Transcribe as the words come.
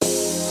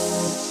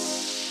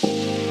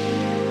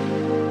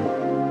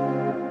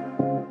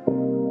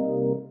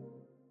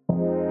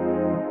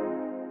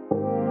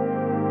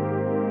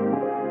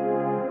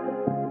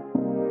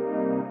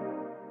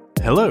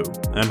Hello,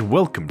 and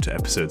welcome to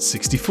episode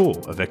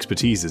 64 of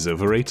Expertise is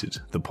Overrated,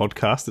 the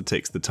podcast that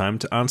takes the time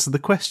to answer the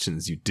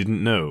questions you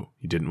didn't know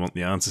you didn't want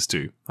the answers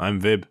to. I'm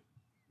Vib.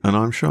 And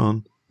I'm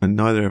Sean, and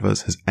neither of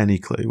us has any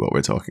clue what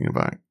we're talking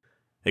about.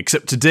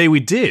 Except today we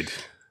did.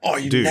 Oh,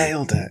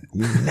 nailed it.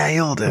 You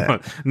nailed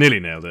it.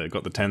 Nearly nailed it. I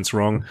got the tense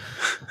wrong,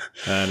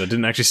 and I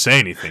didn't actually say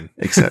anything.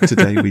 Except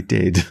today we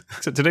did.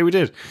 Except today we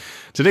did.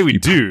 Today we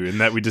do, in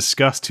that we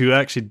discussed who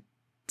actually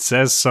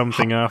says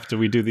something after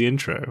we do the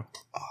intro.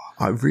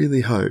 I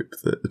really hope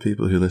that the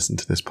people who listen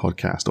to this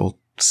podcast, all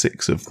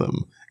 6 of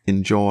them,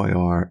 enjoy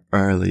our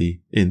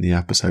early in the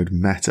episode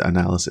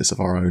meta-analysis of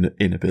our own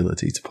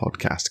inability to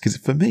podcast, because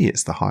for me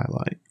it's the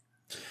highlight.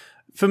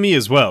 For me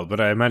as well, but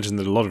I imagine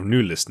that a lot of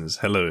new listeners,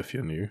 hello if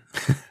you're new,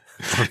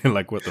 probably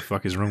like, what the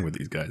fuck is wrong with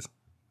these guys?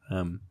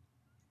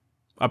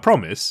 I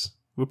promise,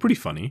 we're pretty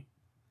funny,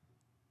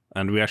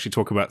 and we actually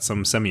talk about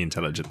some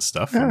semi-intelligent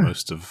stuff for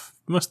most of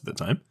the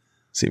time.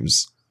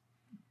 Seems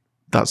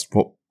that's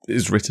what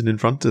is written in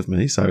front of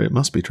me, so it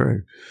must be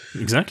true.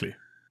 Exactly.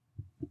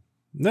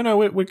 No,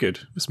 we're good.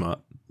 We're smart.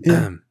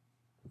 Yeah.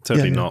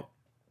 Totally not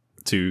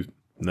two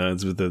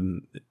nerds with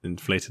an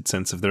inflated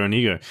sense of their own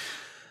ego.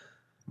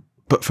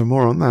 But for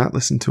more on that,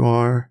 listen to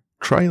our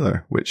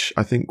trailer, which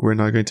I think we're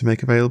now going to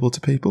make available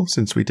to people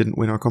since we didn't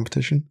win our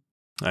competition.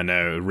 I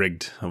know,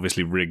 rigged.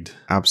 Obviously rigged.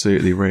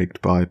 Absolutely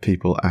rigged by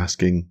people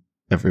asking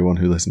everyone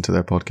who listened to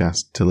their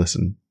podcast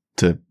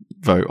to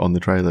vote on the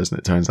trailers, and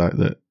it turns out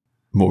that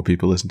more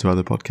people listen to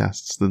other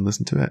podcasts than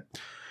listen to it.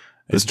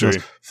 It's true.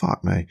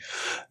 Fuck me.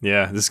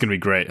 Yeah, this is going to be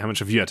great. How much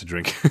have you had to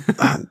drink?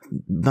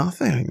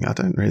 Nothing. I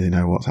don't really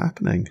know what's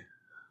happening.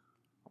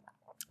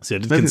 See, I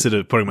did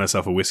consider pouring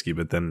myself a whiskey,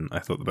 but then I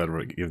thought the better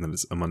of it, given that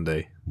it's a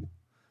Monday.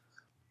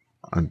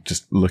 I'm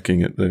just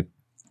looking at the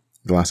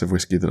glass of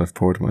whiskey that I've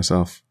poured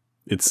myself.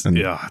 It's feeling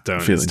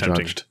it's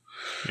tempting. judged.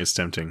 It's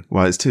tempting.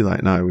 Well, it's too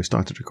late now. We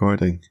started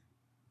recording.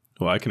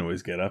 Well, I can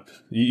always get up.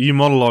 You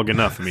monologue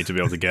enough for me to be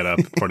able to get up,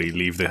 probably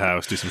leave the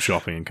house, do some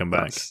shopping, and come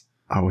back.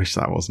 I wish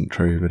that wasn't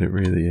true, but it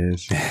really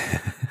is.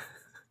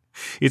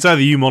 It's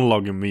either you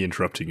monologue and me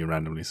interrupting you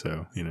randomly,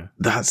 so, you know.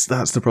 That's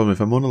the problem. If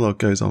a monologue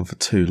goes on for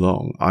too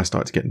long, I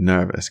start to get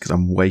nervous because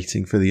I'm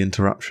waiting for the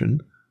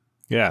interruption.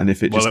 Yeah. And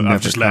if it just never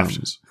comes,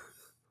 left.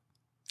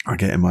 I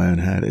get in my own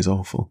head. It's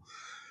awful.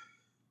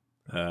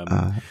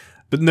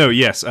 But no,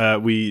 yes,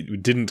 we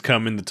didn't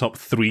come in the top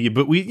 3,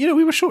 but we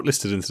were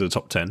shortlisted into the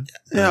top 10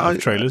 of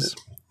trailers.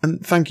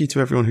 And thank you to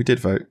everyone who did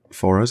vote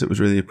for us. It was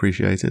really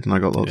appreciated, and I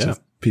got lots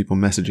of people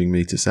messaging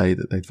me to say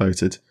that they'd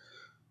voted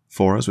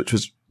for us, which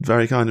was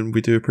very kind, and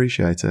we do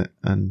appreciate it.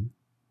 And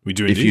we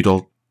do. If you'd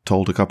all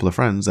told a couple of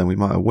friends, then we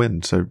might have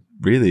won. So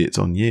really, it's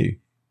on you.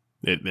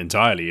 It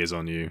entirely is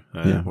on you.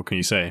 What can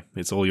you say?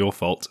 It's all your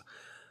fault.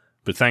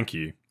 But thank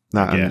you.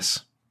 Yes.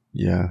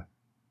 Yeah.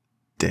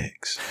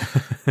 Dicks.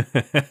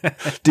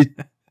 Did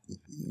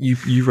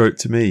you wrote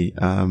to me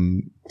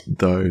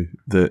though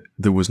that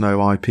there was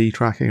no IP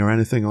tracking or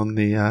anything on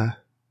the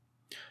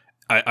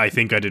I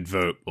think I did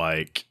vote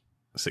like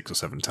 6 or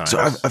 7 times.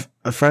 So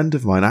a friend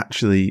of mine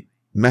actually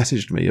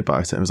messaged me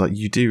about it and was like,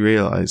 you do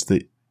realise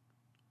that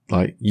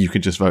like you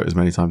can just vote as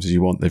many times as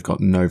you want, they've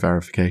got no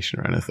verification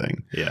or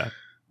anything. Yeah.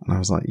 And I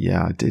was like,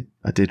 yeah,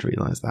 I did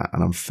realise that,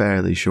 and I'm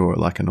fairly sure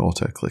like an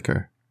auto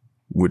clicker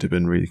would have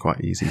been really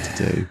quite easy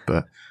to do,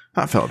 but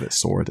that felt a bit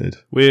sordid.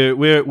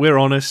 We're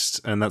honest,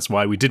 and that's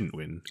why we didn't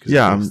win.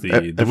 Yeah,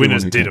 the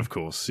winners did, of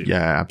course.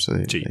 Yeah,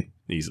 absolutely, cheat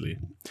easily.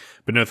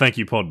 But no, thank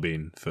you,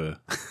 Podbean, for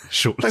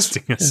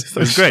shortlisting us. Yeah, it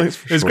was great.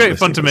 It was great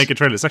fun to make a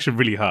trailer. It's actually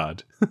really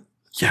hard.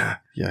 Yeah,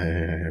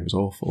 it was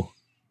awful.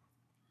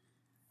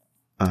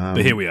 But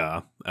here we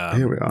are.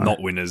 Here we are.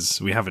 Not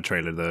winners. We have a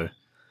trailer though.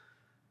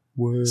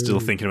 Whoa. Still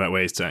thinking about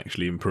ways to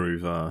actually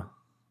improve our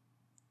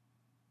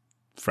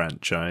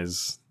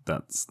franchise.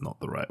 That's not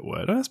the right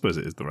word. I suppose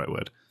it is the right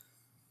word.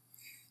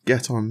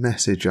 Get our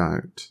message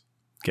out.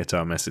 Get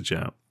our message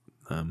out.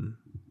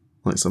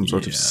 Like some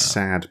sort of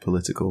sad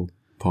political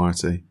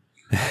party.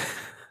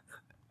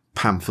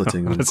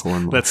 Pamphleting on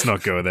Cornwall. Let's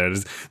not go there.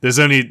 There's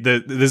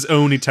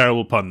only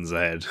terrible puns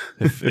ahead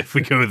if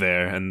we go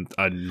there, and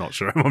I'm not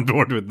sure I'm on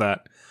board with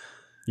that.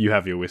 You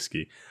have your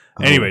whiskey.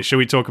 Anyway, shall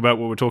we talk about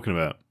what we're talking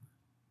about?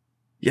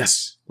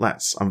 Yes,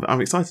 let's.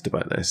 I'm excited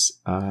about this.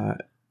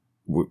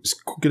 It's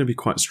going to be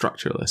quite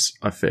structureless,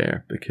 I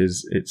fear,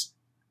 because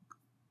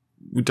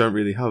we don't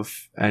really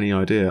have any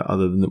idea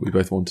other than that we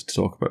both wanted to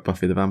talk about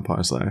Buffy the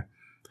Vampire Slayer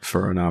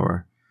for an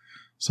hour.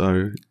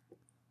 So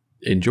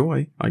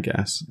enjoy, I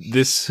guess.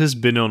 This has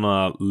been on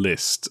our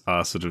list,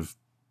 it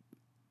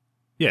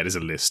is a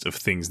list of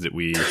things that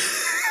we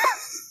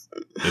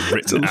have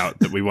written out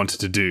that we wanted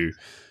to do.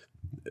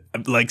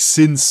 Like,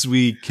 since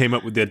we came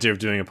up with the idea of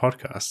doing a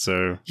podcast,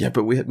 so... Yeah,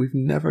 but we've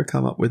never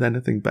come up with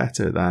anything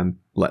better than,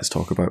 let's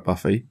talk about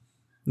Buffy.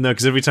 No,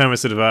 because every time I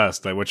sort of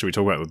asked, like, what should we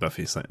talk about with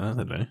Buffy? It's like, I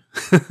don't know.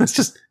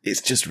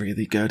 it's just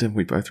really good, and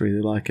we both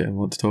really like it and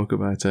want to talk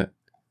about it.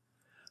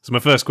 So my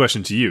first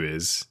question to you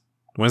is,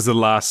 when's the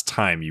last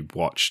time you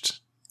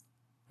watched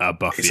a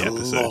Buffy episode?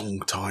 It's a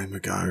long time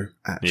ago,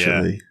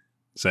 actually. Yeah,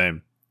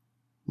 same.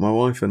 my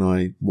wife and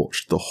I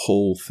watched the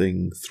whole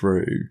thing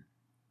through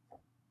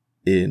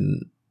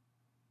in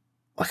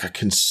like a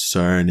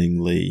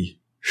concerningly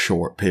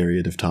short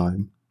period of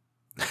time.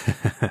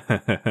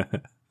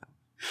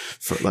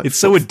 It's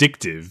so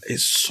addictive.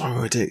 It's so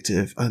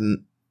addictive,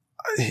 and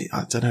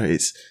I don't know.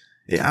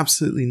 It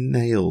absolutely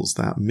nails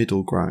that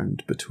middle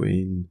ground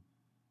between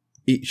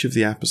each of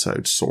the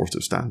episodes sort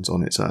of stands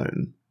on its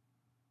own,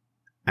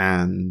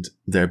 and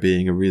there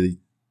being a really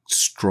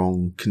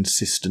strong,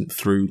 consistent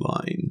through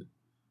line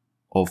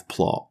of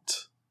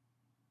plot.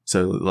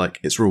 So, like,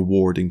 it's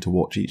rewarding to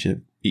watch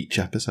each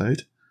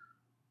episode.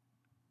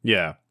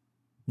 Yeah.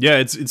 Yeah,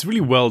 it's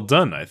really well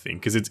done, I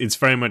think, because it's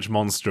very much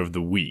Monster of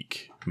the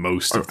Week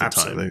most of the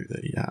absolutely,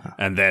 time. Yeah.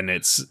 And then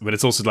it's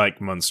also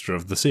like Monster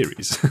of the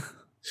series.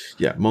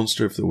 Yeah,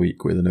 Monster of the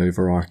Week with an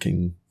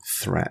overarching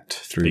threat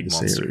through Big the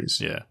monster,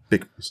 series. yeah.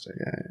 Big monster,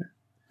 yeah.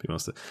 Big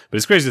monster. But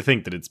it's crazy to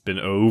think that it's been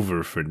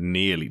over for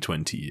nearly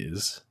 20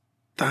 years.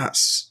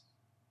 That's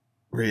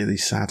really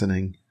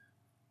saddening.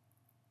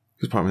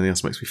 Because part of me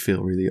else makes me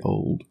feel really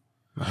old.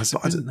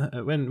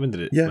 When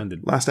did it? Yeah, when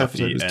did last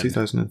Buffy episode was end?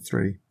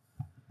 2003.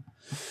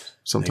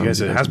 Sometimes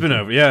it has been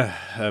over. Yeah,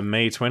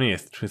 May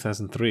 20th,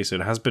 2003. So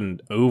it has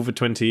been over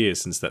 20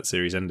 years since that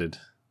series ended.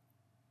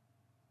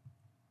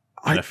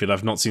 And I feel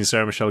I've not seen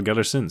Sarah Michelle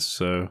Gellar since.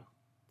 So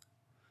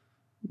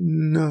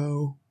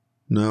no,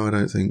 I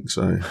don't think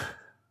so.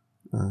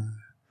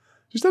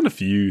 She's done a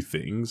few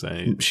things.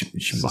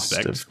 She must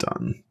have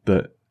done,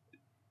 but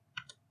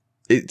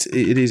it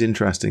is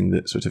interesting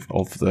that sort of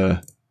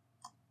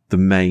the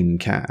main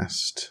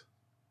cast,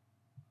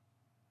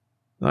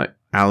 like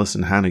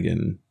Alison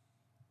Hannigan,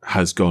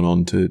 has gone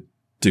on to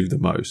do the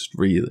most,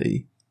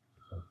 really,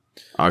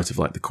 out of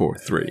like the core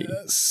three.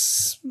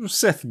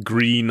 Seth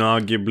Green,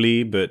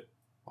 arguably, but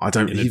I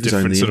don't. in a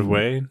different sort of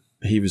way.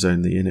 He was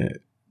only in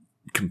it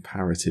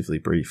comparatively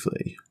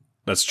briefly.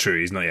 That's true.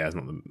 He's not. Yeah, he's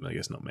not. I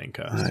guess not main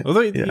cast.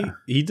 Although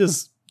he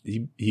does.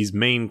 He's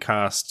main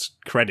cast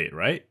credit,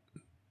 right?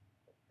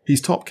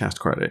 He's top cast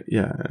credit.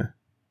 Yeah.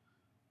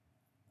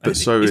 But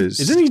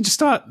Doesn't he just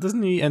start?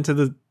 Doesn't he enter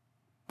the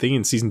thing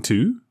in season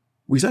 2?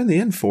 He's only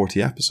in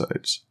 40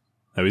 episodes.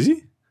 Oh, is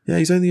he? Yeah,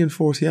 he's only in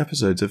 40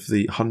 episodes of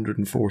the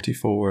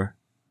 144.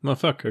 Oh,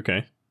 fuck.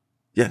 Okay.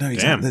 Yeah, no,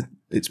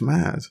 it's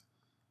mad.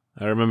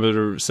 I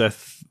remember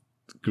Seth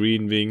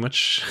Green being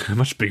much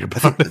bigger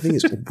part. The thing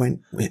is,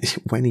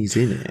 when he's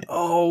in it.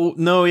 Oh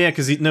no, yeah,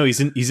 because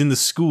he's in the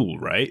school,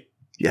 right?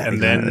 Yeah, and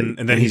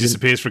exactly. then he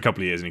disappears for a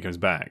couple of years and he comes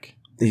back.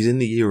 He's in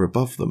the year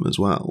above them as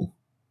well.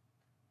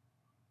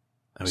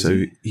 Oh,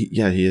 so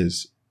he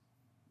is.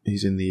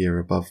 He's in the year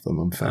above them.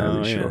 I'm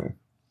fairly sure.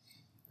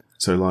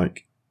 So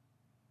like,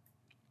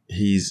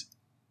 he's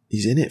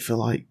in it for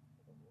like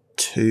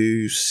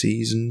 2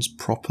 seasons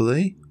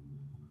properly,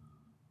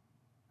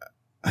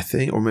 I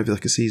think, or maybe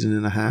like a season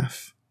and a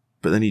half.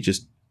 But then he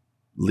just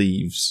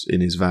leaves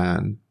in his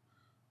van,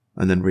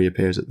 and then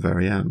reappears at the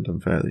very end. I'm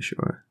fairly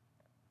sure.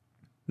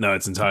 No,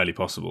 it's entirely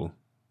possible.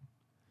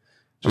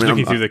 Just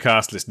looking through the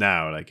cast list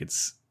now, like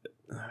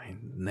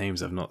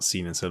names I've not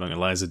seen in so long.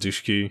 Eliza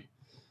Dushku.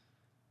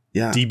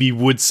 Yeah. DB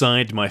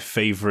Woodside, my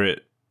favourite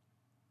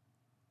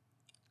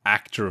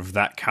actor of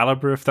that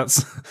caliber, if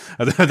that's...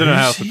 I don't know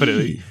how else to put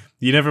it.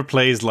 He never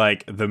plays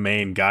like the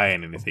main guy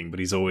in anything, but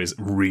he's always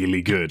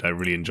really good. I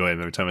really enjoy him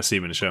every time I see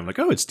him in a show. I'm like,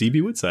 oh, it's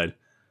DB Woodside.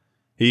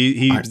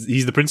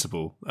 He's the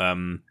principal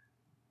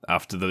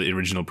after the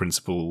original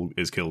principal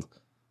is killed.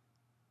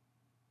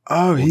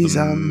 Oh, he's...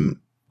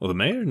 Or the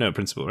mayor? No,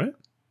 principal, right?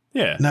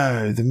 Yeah.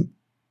 No,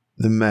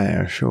 the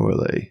mayor,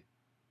 surely.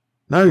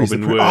 No, he's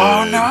Robin the... Wood.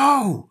 Oh,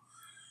 no!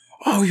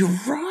 Oh, you're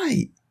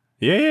right.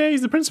 Yeah,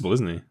 he's the principal,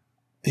 isn't he?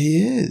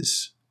 He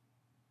is.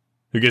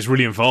 Who gets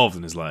really involved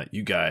and is like,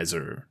 you guys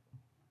are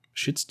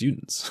shit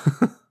students.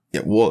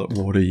 Yeah,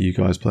 what are you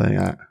guys playing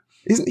at?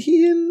 Isn't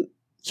he in...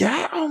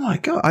 Yeah, oh my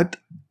god.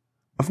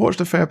 I've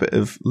watched a fair bit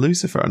of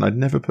Lucifer and I'd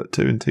never put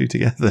 2 and 2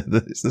 together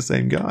that it's the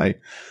same guy.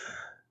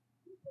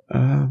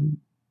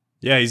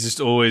 Yeah, he's just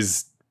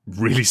always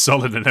really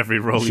solid in every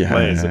role he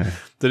plays. That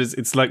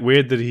it's like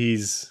weird that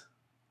he's...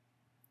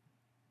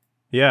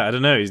 Yeah, I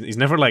don't know. He's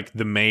never like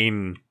the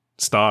main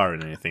star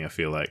in anything, I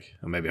feel like.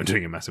 Or maybe I'm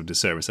doing a massive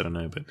disservice, I don't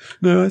know. But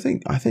no, I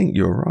think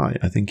you're right.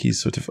 I think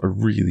he's sort of a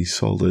really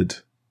solid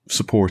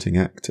supporting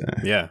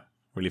actor. Yeah,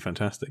 really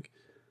fantastic.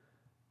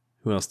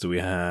 Who else do we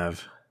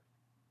have?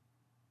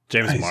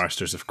 James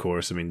Marsters, of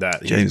course. I mean,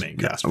 he's main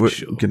cast for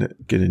sure. We're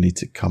gonna need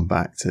to come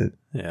back to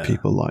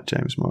people like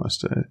James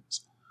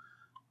Marsters.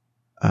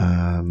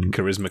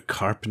 Charisma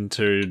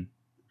Carpenter.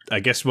 I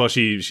guess, well,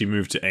 she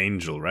moved to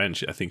Angel, right? And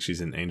I think she's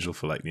in Angel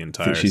for like the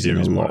entire she's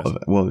series. In a lot of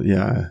it. Well,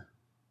 yeah.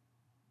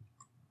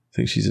 I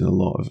think she's in a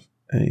lot of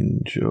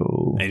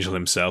Angel. Angel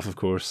himself, of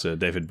course.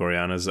 David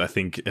Boreanaz, I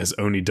think, has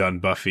only done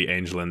Buffy,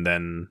 Angel, and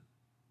then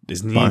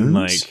isn't he in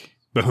like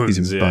Bones?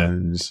 He's in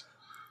Bones,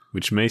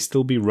 which may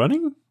still be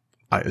running.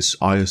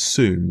 I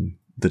assume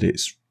that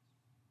it's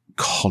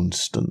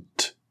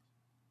constant.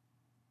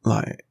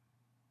 Like,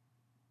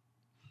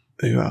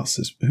 who else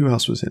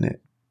was in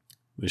it?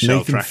 Michelle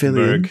Nathan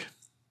Trachtenberg. Fillion.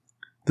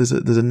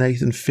 There's a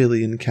Nathan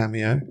Fillion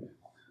cameo.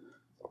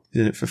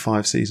 He's in it for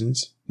 5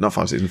 seasons. Not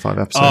 5 seasons, 5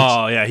 episodes.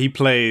 Oh yeah, he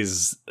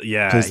plays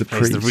the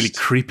priest. really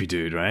creepy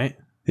dude, right?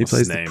 He What's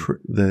plays his name?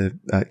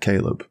 the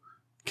Caleb.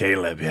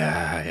 Caleb,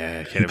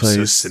 yeah. Caleb's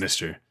so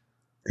sinister.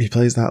 He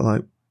plays that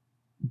like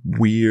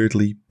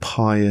weirdly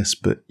pious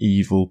but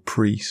evil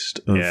priest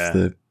of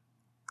the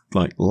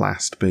like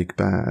last big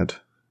bad.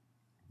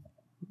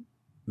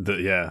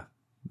 The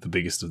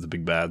biggest of the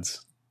big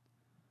bads.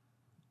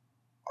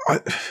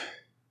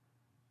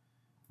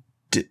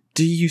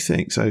 Do you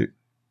think so?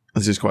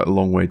 This is quite a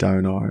long way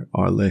down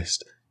our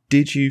list.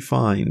 Did you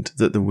find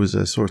that there was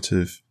a sort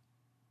of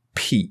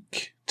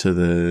peak to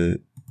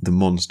the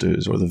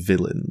monsters or the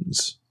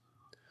villains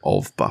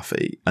of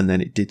Buffy, and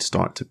then it did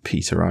start to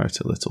peter out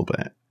a little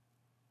bit?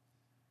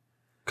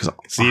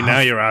 Now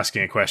you're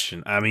asking a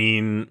question. I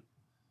mean,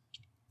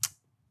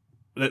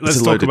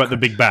 let's talk about the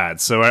big bad.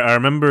 So I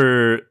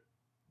remember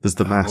there's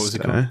the Master. What was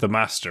it called? The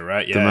Master,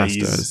 right? Yeah, the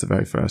Master is the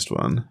very first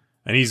one,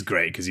 and he's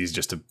great because he's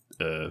just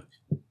a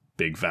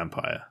big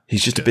vampire.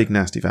 He's just a big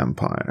nasty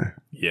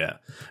vampire. Yeah,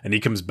 and he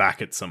comes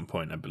back at some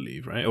point, I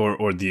believe, right?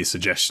 Or the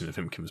suggestion of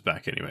him comes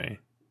back anyway.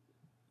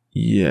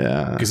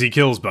 Yeah, because he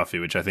kills Buffy,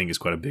 which I think is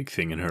quite a big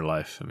thing in her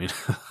life. I mean,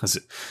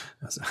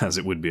 as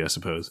it would be, I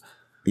suppose.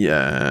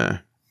 Yeah.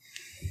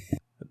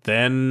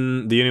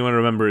 Then the only one I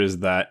remember is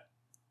that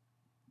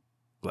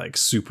like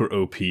super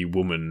OP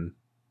woman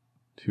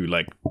who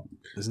like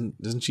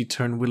doesn't she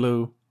turn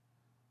Willow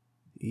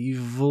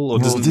evil, or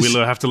doesn't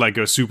Willow have to like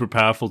go super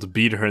powerful to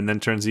beat her and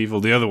then turns evil?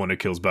 The other one who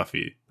kills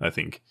Buffy, I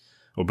think,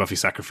 or Buffy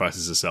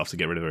sacrifices herself to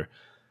get rid of her.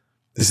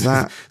 Is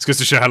that? It's just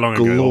to show how long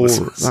ago all this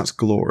was. That's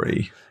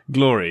Glory.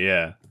 Glory,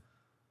 yeah.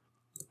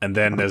 And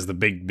then there's the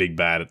big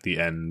bad at the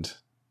end.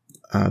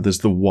 There's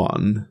the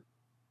one.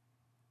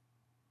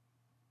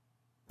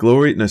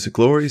 Glory. No, so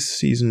Glory's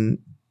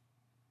season.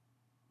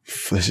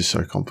 This is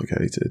so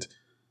complicated.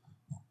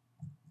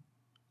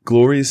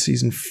 Glory is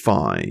season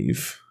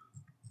 5.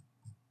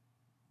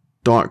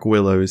 Dark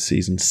Willow is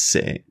season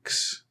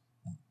 6.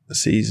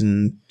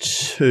 Season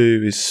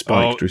 2 is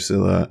Spike,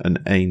 Drusilla,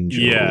 and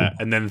Angel. Yeah,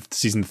 and then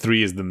season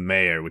 3 is the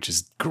Mayor, which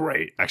is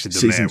great. Actually,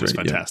 the Mayor was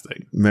fantastic.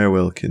 Yeah. Mayor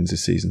Wilkins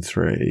is season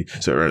 3.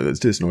 So let's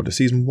do this in order.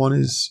 Season 1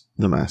 is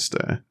the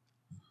Master.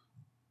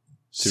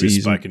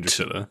 Season Spike and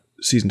Drusilla.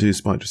 Season 2 is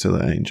Spike,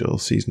 Drusilla, Angel.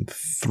 Season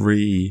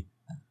 3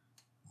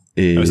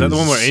 is... is that the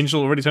one where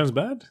Angel already turns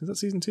bad? Is that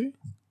season 2?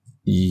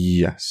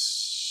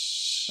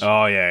 Yes.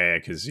 Oh, yeah,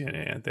 because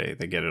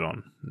they get it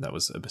on. That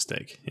was a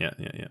mistake. Yeah.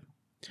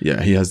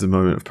 Yeah, he has the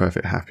moment of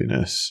perfect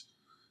happiness,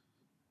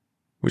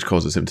 which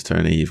causes him to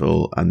turn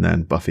evil, and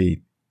then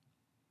Buffy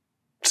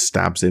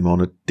stabs him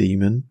on a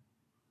demon.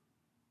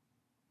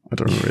 I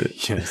don't remember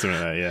it. Yeah, something like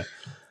that, yeah.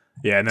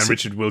 Yeah, and then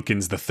Richard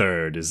Wilkins the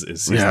Third is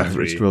season 3.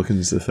 Richard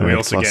Wilkins the Third. And we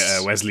also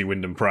get Wesley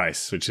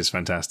Wyndham-Pryce, which is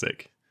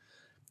fantastic.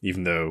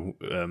 Even though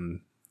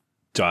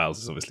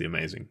Giles is obviously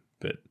amazing,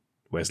 but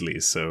Wesley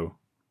is so...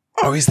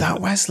 Oh, is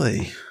that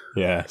Wesley?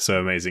 Yeah, so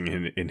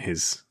amazing in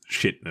his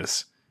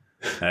shitness.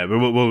 But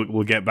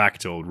we'll get back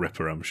to old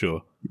Ripper, I'm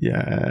sure.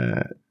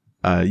 Yeah.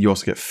 You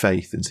also get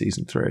Faith in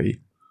season 3.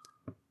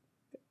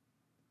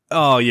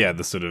 Oh, yeah,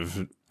 the sort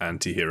of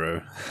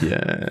anti-hero.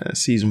 Yeah.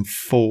 Season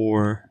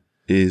 4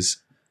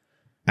 is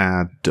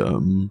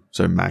Adam,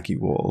 so Maggie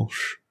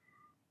Walsh.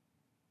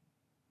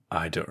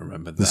 I don't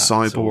remember that. The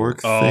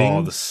cyborg thing?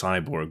 Oh, the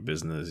cyborg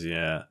business,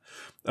 yeah.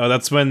 Oh,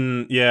 that's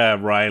when,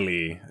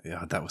 Riley.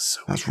 Yeah, that was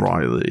so That's weird.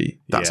 Riley.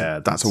 That's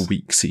a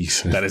weak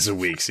season. That is a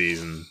weak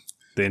season.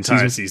 The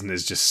entire season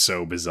is just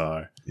so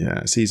bizarre.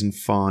 Yeah, season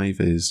 5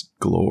 is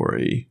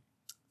Glory.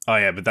 Oh,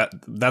 yeah, but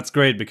that's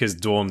great because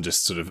Dawn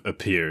just sort of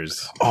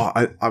appears. Oh,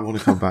 I want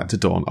to come back to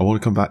Dawn. I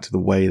want to come back to the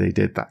way they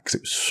did that because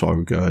it was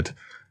so good.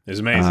 It was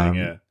amazing,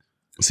 yeah.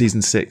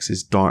 Season 6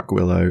 is Dark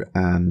Willow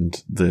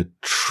and the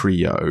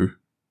trio.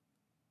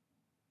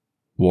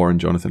 Warren,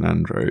 Jonathan,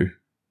 Andrew.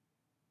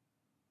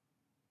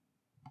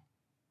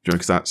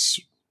 Because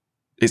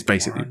it's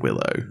basically Warren,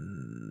 Willow.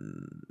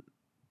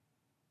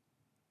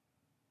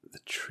 The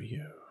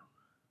trio.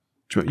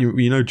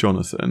 You know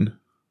Jonathan?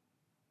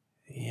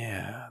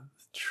 Yeah,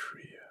 the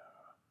trio.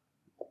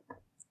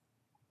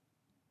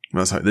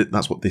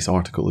 That's what this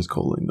article is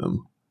calling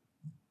them.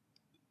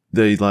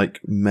 They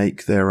like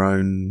make their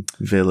own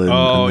villain.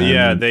 Oh, and then,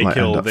 yeah, they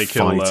end up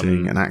kill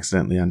fighting and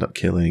accidentally end up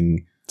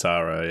killing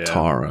Tara. Yeah,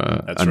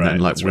 Tara, that's and right, then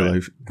like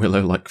right.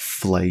 Willow like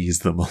flays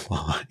them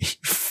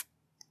alive.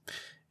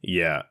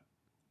 Yeah.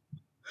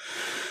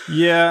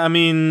 Yeah, I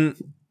mean,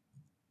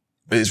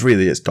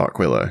 It's Dark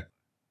Willow.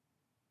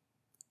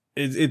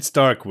 It's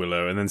Dark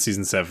Willow, and then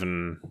season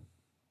 7,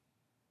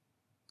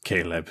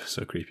 Caleb,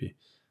 so creepy.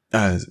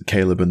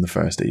 Caleb and the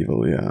First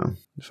Evil, yeah.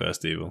 The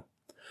First Evil.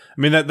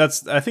 I mean, I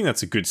think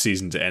that's a good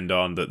season to end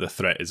on, that the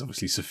threat is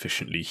obviously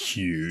sufficiently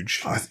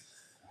huge.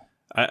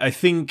 I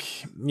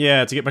think,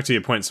 to get back to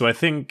your point, so I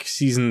think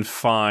season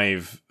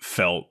 5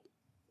 felt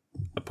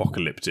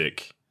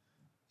apocalyptic.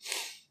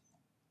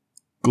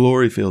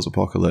 Glory feels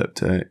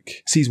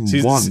apocalyptic. Season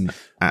 1,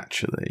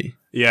 actually.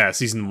 Yeah,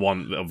 season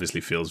 1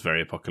 obviously feels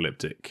very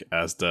apocalyptic,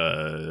 as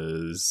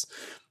does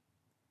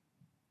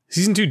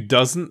season 2.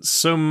 Doesn't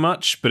so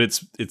much, but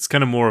it's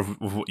kind of more of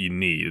what you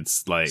need.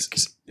 It's like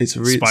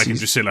Spike and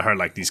Drusilla are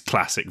like these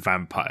classic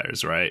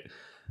vampires, right?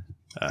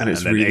 And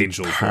it's then really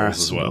Angel personal.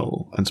 falls as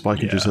well. And Spike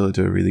and Drusilla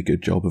do a really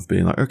good job of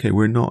being like, okay,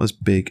 we're not as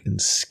big and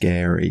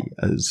scary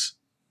as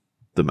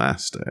the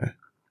Master.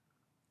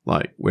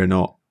 Like, we're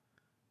not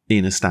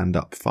in a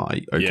stand-up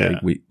fight. Okay,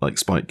 we like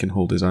Spike can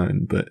hold his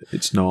own, but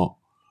it's not.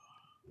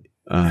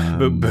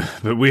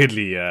 But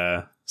weirdly,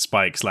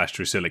 Spike /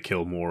 Drusilla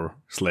kill more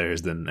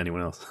Slayers than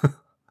anyone else.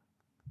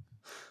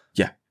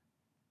 Yeah,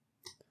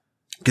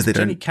 because they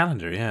Jenny don't.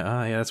 Calendar,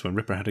 yeah, that's when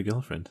Ripper had a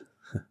girlfriend.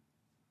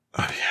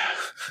 Oh yeah.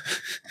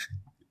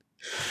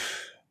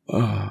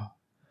 Oh.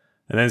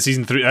 And then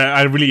season 3,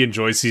 I really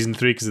enjoy season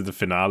 3 because of the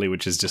finale,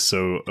 which is just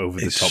so over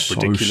the top, so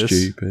ridiculous.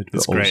 Stupid,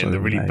 it's but great. also And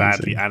the really amazing.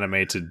 badly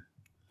animated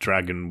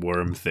dragon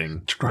worm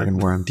thing,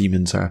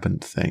 demon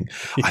serpent thing.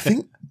 I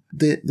think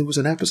there was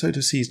an episode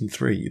of season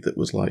 3 that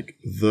was like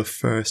the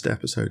first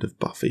episode of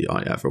Buffy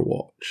I ever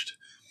watched,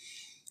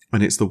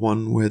 and it's the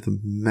one where the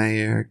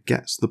mayor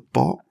gets the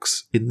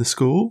box in the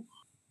school.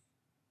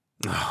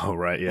 Oh,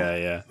 right,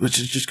 yeah. Which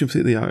is just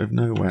completely out of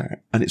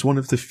nowhere. And it's one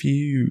of the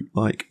few,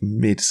 like,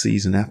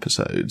 mid-season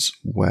episodes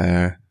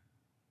where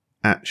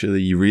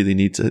actually you really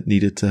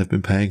needed to have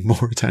been paying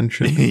more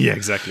attention. Yeah,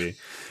 exactly.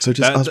 So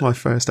just as my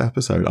first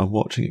episode, I'm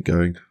watching it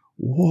going,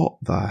 what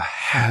the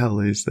hell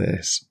is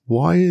this?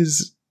 Why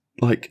is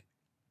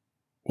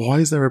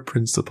there a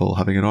principal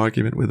having an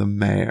argument with a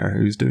mayor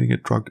who's doing a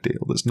drug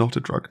deal that's not a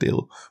drug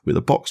deal with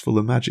a box full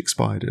of magic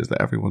spiders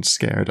that everyone's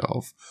scared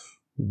of?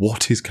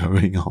 What is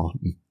going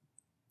on?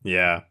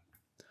 Yeah.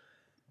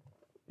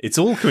 It's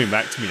all coming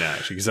back to me now,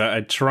 actually, because I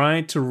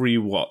tried to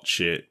rewatch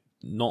it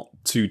not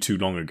too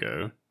long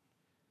ago.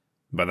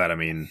 By that I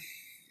mean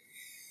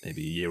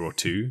maybe a year or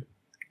two.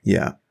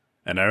 Yeah.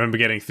 And I remember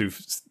getting through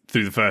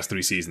the first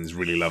 3 seasons,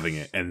 really loving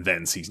it, and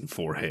then season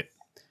 4 hit.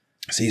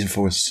 Season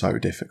 4 is so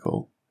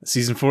difficult.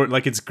 Season 4,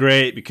 like, it's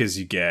great because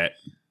you get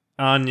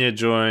Anya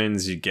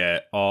joins, you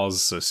get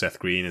Oz, so Seth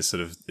Green is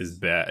sort of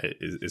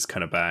is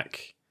kind of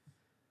back.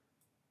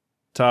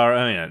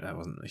 Tara, I mean, I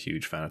wasn't a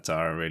huge fan of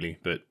Tara, really,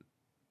 but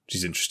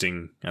she's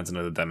interesting, adds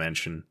another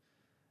dimension.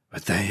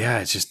 But then, yeah,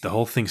 it's just the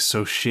whole thing's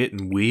so shit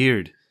and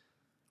weird.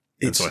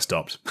 And so I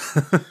stopped.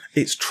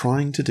 It's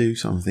trying to do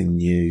something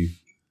new,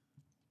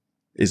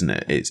 isn't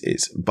it?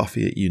 It's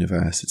Buffy at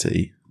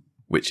university,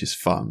 which is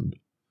fun.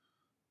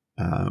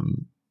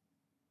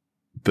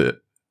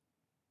 But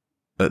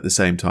at the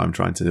same time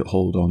trying to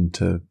hold on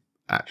to,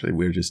 actually,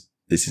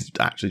 this is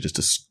actually just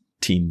a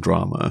teen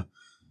drama.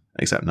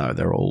 Except no,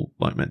 they're all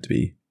like meant to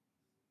be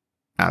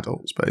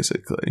adults,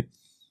 basically.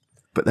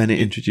 But then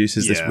it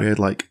introduces this weird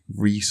like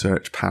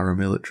research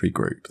paramilitary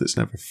group that's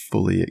never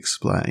fully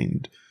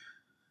explained,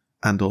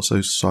 and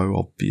also so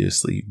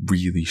obviously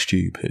really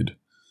stupid.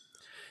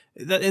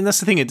 And that's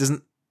the thing; it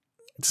doesn't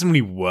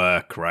really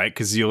work, right?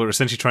 Because you're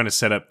essentially trying to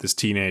set up this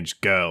teenage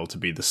girl to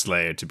be the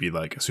Slayer, to be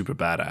like a super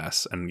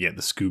badass, and yet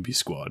the Scooby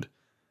Squad.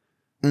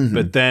 Mm-hmm.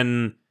 But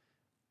then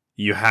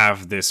you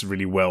have this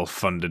really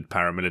well-funded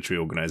paramilitary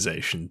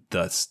organization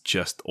that's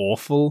just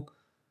awful.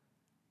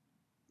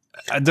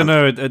 I don't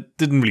know, it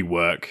didn't really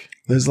work.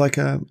 There's like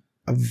a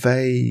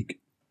vague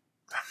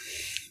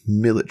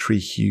military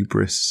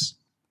hubris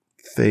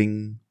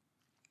thing,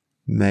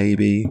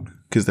 maybe,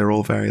 because they're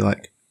all very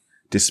like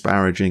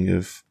disparaging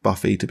of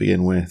Buffy to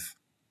begin with,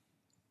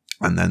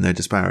 and then they're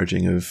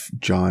disparaging of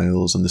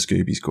Giles and the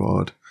Scooby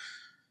Squad.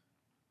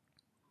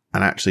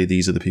 And actually,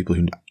 these are the people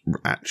who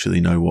actually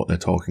know what they're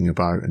talking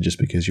about. And just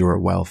because you're a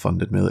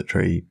well-funded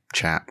military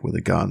chap with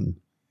a gun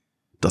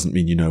doesn't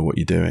mean you know what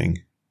you're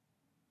doing.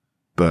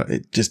 But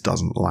it just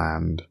doesn't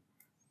land.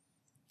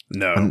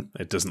 No,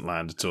 it doesn't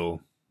land at all.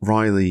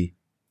 Riley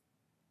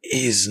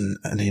isn't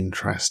an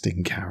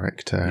interesting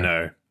character.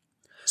 No.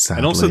 Sadly.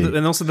 And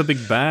also the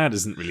big bad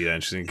isn't really that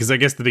interesting. Because I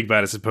guess the big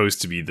bad is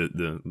supposed to be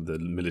the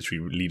military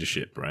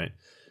leadership, right?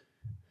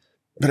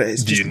 But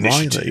it's just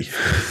Riley.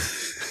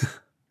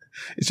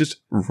 It's just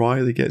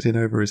Riley gets in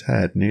over his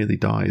head, nearly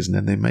dies, and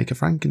then they make a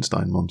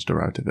Frankenstein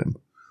monster out of him.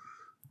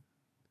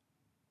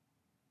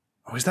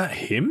 Oh, is that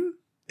him?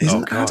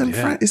 Isn't Adam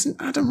Riley?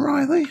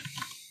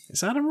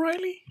 Is Adam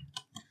Riley?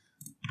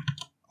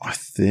 I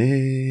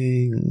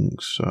think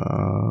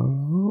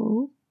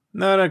so.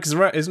 No, because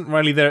isn't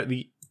Riley there at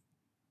the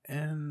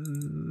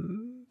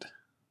end?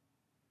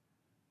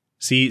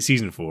 See,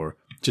 season 4,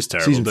 just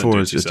terrible. Season 4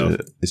 is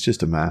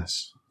just a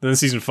mess. Then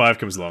season 5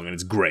 comes along and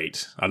it's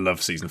great. I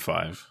love season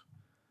 5.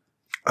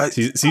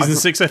 Season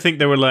 6, I think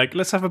they were like,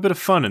 let's have a bit of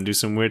fun and do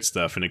some weird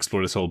stuff and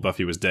explore this whole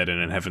Buffy was dead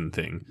and in heaven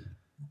thing.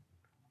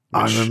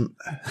 I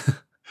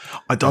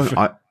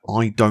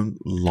don't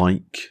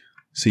like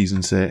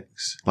season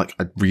 6. Like,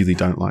 I really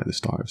don't like the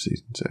start of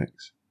season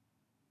 6.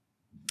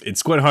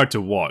 It's quite hard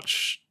to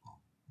watch.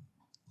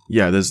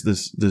 Yeah,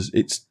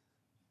 it's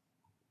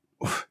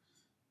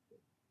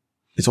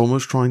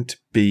almost trying to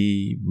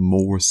be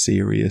more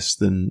serious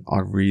than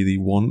I really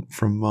want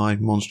from my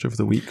Monster of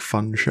the Week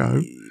fun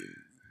show.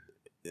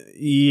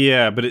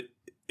 Yeah, but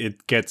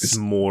it gets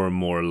more and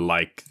more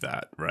like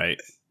that, right?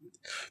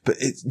 But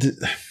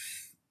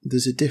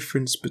there's a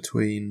difference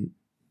between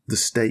the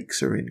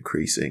stakes are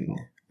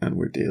increasing and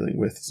we're dealing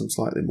with some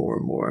slightly more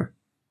and more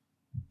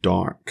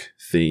dark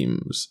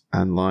themes,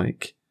 and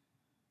like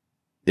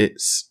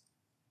it's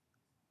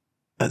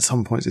at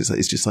some points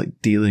it's just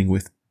like dealing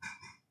with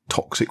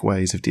toxic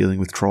ways of dealing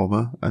with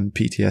trauma and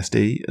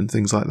PTSD and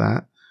things like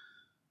that,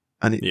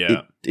 and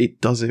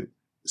it does it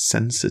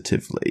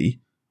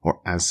sensitively,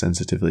 or as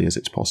sensitively as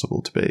it's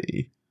possible to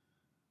be.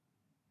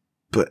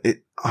 But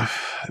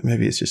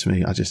maybe it's just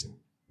me.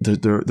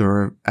 There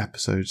are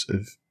episodes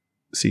of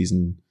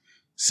season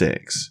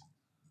 6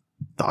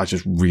 that I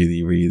just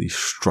really, really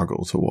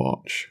struggle to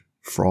watch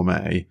from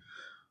I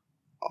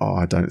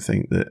don't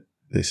think that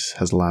this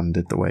has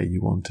landed the way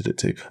you wanted it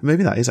to.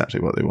 Maybe that is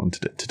actually what they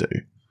wanted it to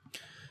do.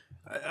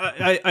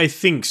 I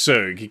think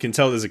so. You can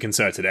tell there's a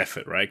concerted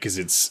effort, right? Because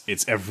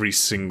it's every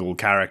single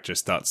character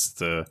starts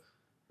to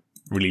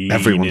really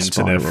lean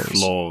into their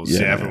flaws.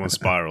 Yeah, everyone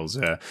spirals,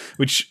 yeah.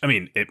 Which, I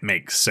mean, it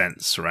makes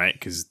sense, right?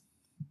 Because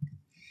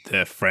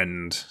their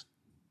friend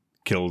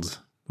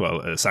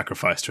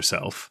sacrificed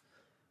herself.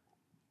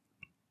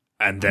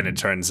 And then it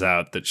turns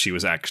out that she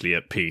was actually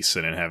at peace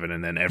and in heaven,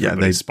 and then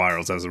everybody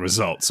spirals as a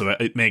result. So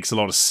it makes a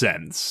lot of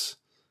sense.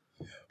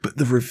 But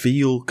the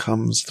reveal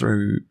comes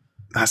through...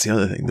 That's the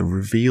other thing. The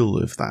reveal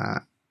of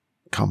that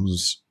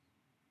comes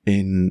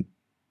in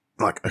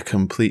like a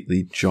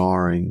completely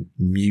jarring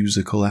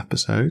musical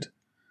episode,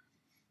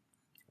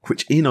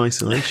 which in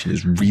isolation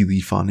is really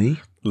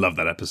funny. Love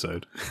that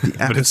episode. The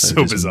episode but it's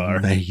so bizarre.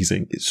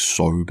 Amazing. It's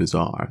so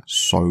bizarre.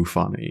 So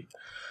funny.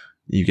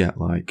 You get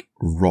like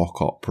rock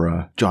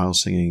opera,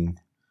 Giles singing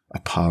a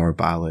power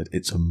ballad.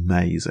 It's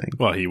amazing.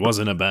 Well, he was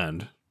in a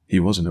band.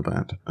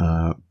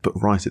 But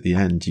right at the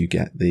end, you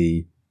get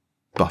the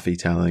Buffy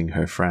telling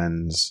her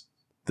friends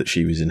that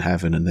she was in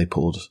heaven and they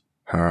pulled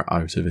her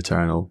out of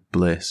eternal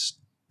bliss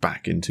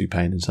back into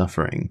pain and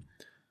suffering.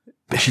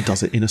 But she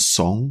does it in a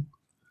song.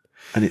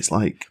 And it's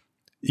like...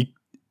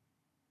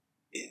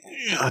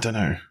 I don't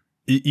know.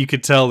 You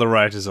could tell the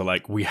writers are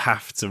like, we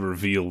have to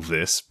reveal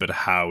this, but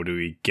how do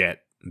we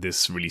get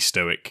this really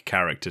stoic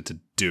character to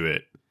do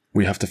it?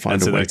 We have to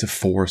find a way to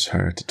force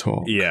her to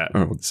talk. Yeah.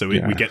 So we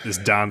get this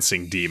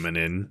dancing demon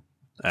in,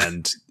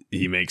 and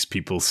he makes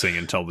people sing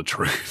and tell the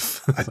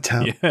truth.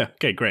 Yeah,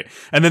 okay, great.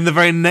 And then the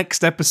very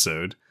next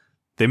episode,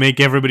 they make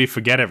everybody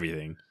forget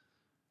everything.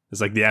 It's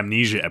like the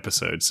amnesia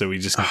episode, so we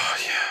just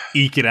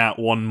eke it out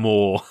one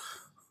more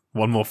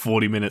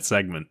 40-minute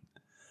segment.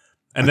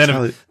 And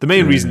then the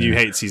main reason you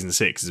hate season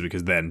 6 is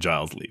because then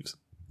Giles leaves.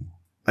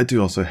 I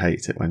do also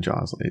hate it when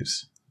Giles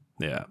leaves.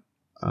 Yeah.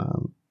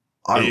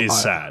 It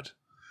is sad.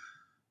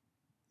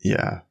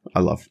 Yeah, I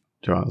love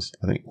Giles.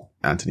 I think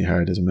Anthony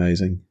Heard is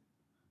amazing.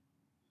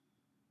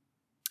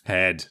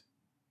 Head.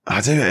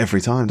 I do it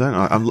every time, don't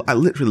I? I'm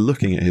literally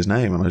looking at his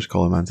name and I just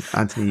call him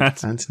Anthony.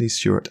 Anthony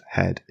Stewart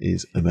Head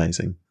is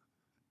amazing.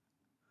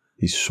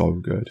 He's so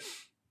good.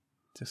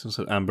 There's some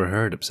sort of Amber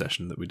Heard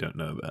obsession that we don't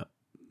know about.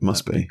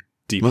 Must be.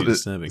 Deeply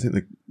disturbing. I think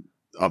the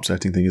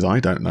upsetting thing is I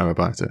don't know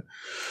about it.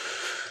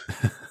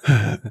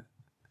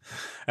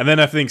 And then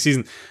I think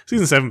season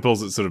 7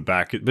 pulls it sort of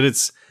back, but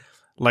it's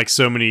like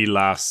so many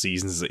last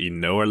seasons that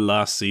are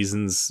last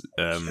seasons.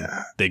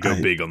 They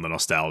go big on the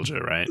nostalgia,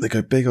 right? They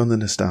go big on the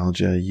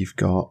nostalgia. You've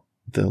got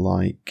the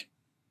like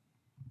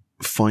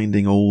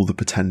finding all the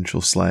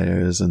potential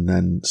slayers, and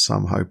then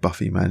somehow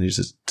Buffy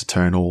manages to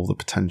turn all the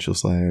potential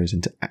slayers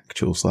into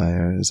actual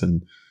slayers,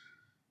 and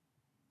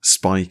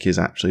Spike is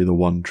actually the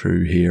one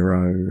true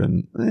hero,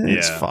 and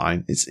it's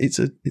fine. It's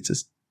a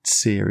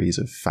series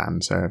of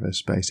fan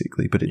service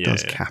basically, but it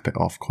does cap it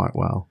off quite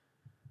well.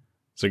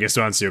 So I guess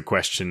to answer your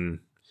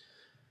question,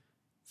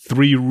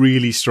 3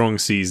 really strong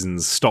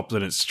seasons stopped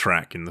in its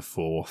track in the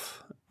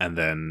 4th, and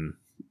then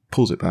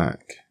pulls it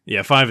back.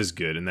 Yeah, 5 is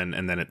good, and then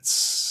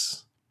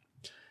it's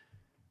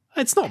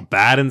not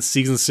bad in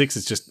season 6.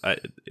 It's just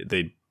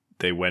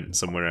they went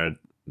somewhere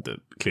that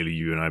clearly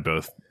you and I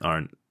both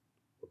aren't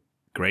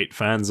great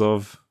fans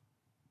of.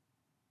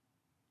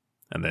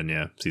 And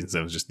then season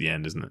 7 is just the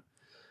end, isn't it?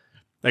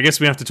 I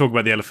guess we have to talk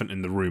about the elephant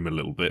in the room a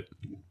little bit,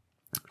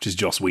 which is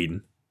Joss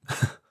Whedon.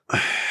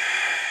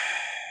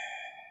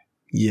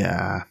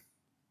 Yeah.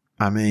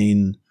 I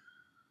mean,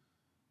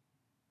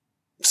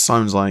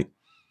 sounds like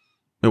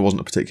it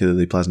wasn't a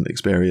particularly pleasant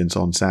experience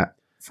on set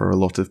for a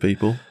lot of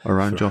people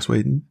around Joss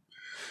Whedon.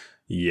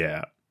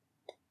 Yeah.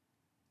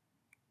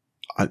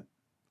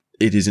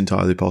 It is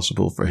entirely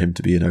possible for him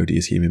to be an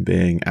odious human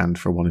being and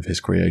for one of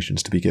his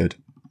creations to be good.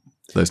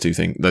 Those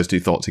two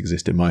thoughts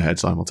exist in my head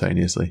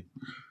simultaneously.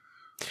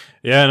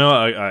 Yeah, no,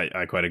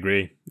 I quite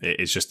agree.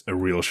 It's just a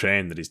real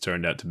shame that he's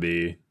turned out to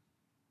be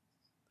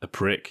a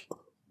prick.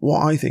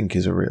 What I think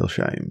is a real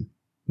shame,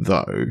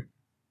 though,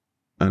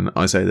 and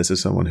I say this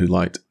as someone who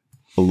liked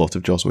a lot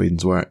of Joss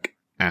Whedon's work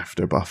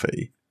after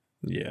Buffy.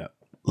 Yeah.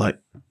 Like,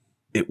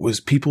 it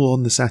was people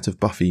on the set of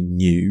Buffy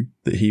knew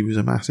that he was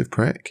a massive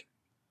prick.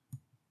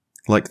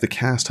 Like, the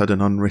cast had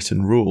an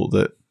unwritten rule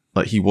that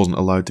like he wasn't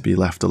allowed to be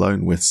left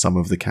alone with some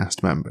of the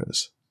cast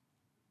members.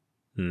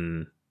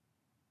 Hmm.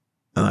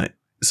 And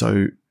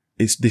so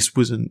this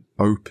was an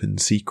open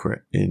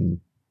secret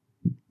in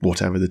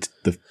whatever the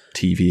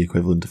TV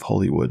equivalent of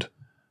Hollywood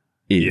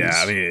is. Yeah,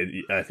 I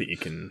mean, I think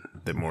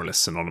they're more or less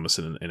synonymous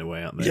in a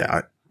way, aren't they?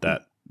 Yeah.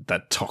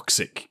 That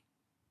toxic,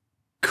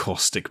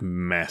 caustic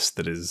mess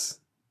that is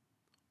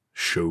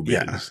showbiz.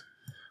 Yeah.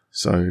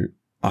 So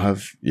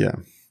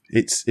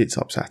it's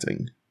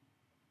upsetting,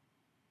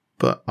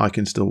 but I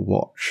can still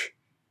watch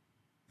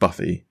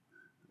Buffy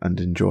and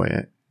enjoy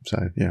it.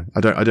 So yeah,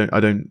 I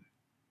don't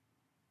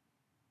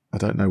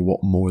know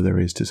what more there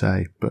is to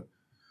say, but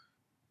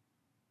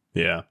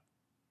yeah,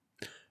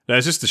 no,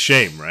 it's just a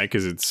shame, right?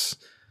 Because it's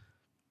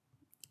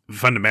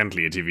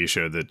fundamentally a TV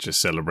show that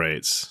just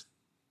celebrates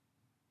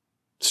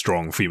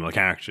strong female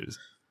characters.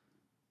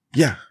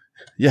 Yeah.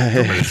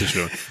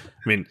 I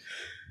mean,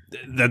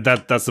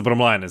 that's the bottom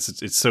line.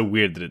 It's so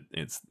weird that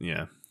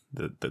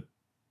that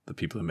the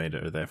people who made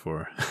it are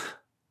therefore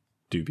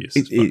dubious.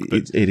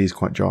 It is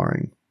quite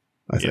jarring,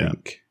 I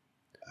think.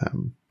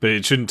 But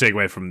it shouldn't take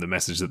away from the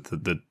message that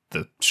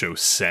the show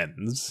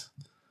sends.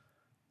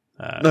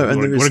 No,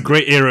 and what a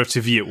great era of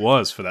TV it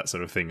was for that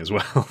sort of thing as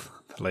well.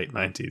 The late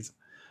 90s.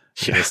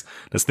 Yeah.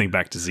 Let's think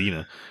back to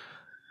Xena.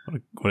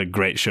 What a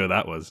great show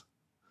that was.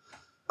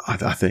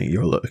 I think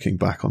you're looking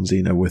back on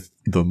Xena with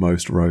the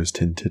most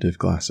rose-tinted of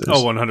glasses.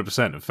 Oh,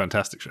 100%. A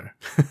fantastic show.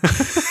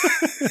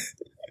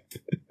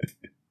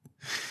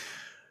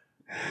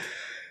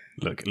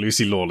 Look,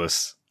 Lucy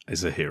Lawless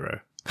is a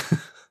hero.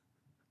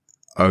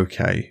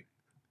 Okay.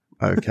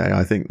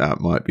 I think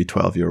that might be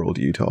 12-year-old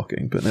you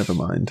talking, but never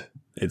mind.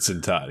 It's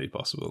entirely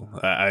possible.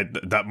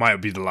 That might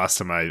be the last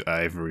time I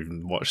ever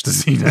even watched a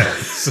Xena.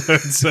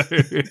 so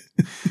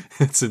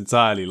it's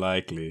entirely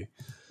likely.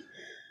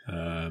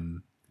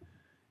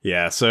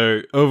 Yeah,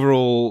 so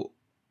overall,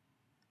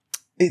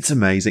 it's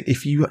amazing.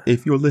 If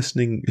you're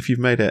listening, if you've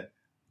made it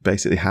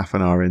basically half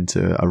an hour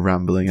into a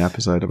rambling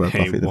episode about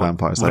Buffy the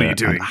Vampire Slayer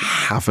and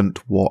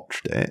haven't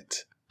watched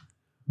it,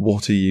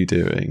 what are you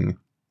doing?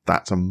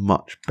 That's a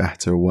much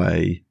better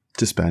way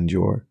to spend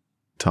your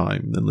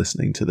time than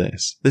listening to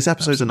this. This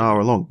episode's an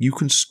hour long. You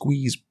can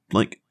squeeze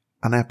like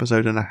an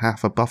episode and a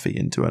half of Buffy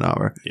into an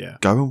hour. Yeah.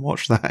 Go and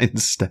watch that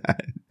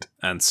instead.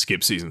 And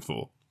skip season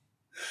 4.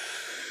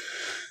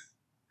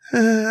 If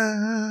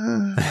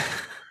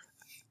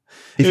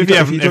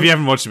you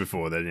haven't watched it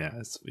before, then yeah,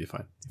 you're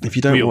fine. If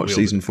you don't watch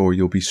season 4,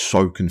 you'll be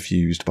so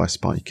confused by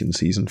Spike in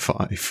season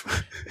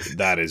 5.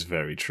 That is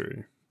very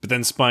true. But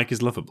then Spike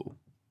is lovable,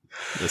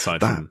 aside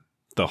from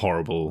the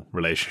horrible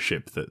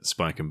relationship that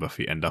Spike and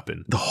Buffy end up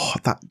in.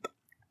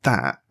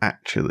 That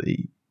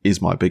actually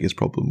is my biggest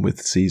problem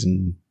with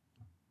season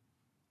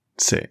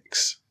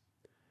 6.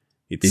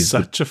 It's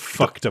such a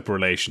fucked up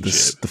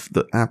relationship.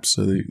 The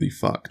absolutely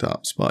fucked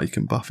up Spike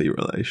and Buffy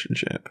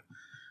relationship,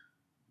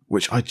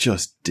 which I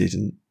just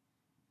didn't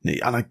need.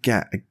 And I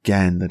get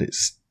again that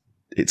it's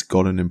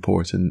got an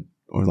important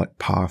or like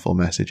powerful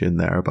message in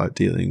there about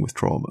dealing with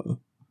trauma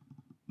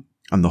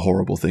and the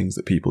horrible things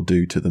that people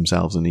do to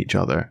themselves and each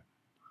other.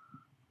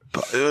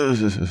 But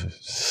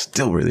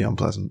still really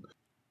unpleasant.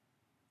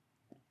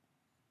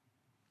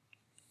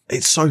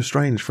 It's so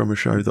strange from a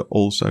show that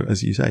also,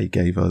 as you say,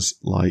 gave us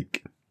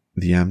like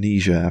the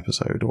amnesia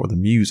episode or the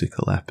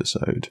musical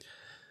episode.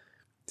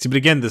 See, but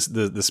again,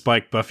 the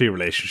Spike Buffy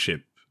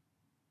relationship,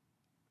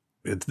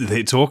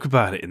 they talk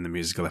about it in the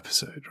musical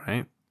episode,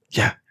 right?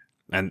 Yeah.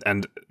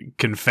 And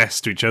confess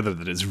to each other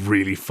that it's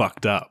really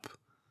fucked up.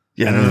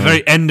 Yeah. And at the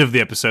very end of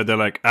the episode, they're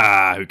like,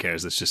 who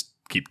cares? Let's just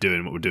keep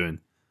doing what we're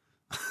doing.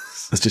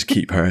 Let's just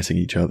keep hurting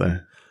each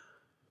other.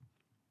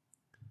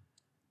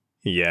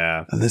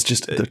 Yeah. And there's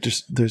just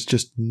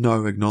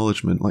no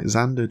acknowledgement. Like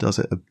Xander does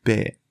it a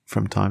bit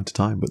from time to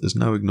time, but there's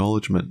no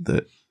acknowledgement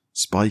that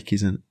Spike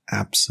is an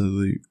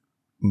absolute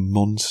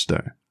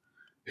monster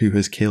who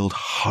has killed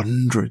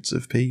hundreds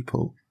of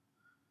people.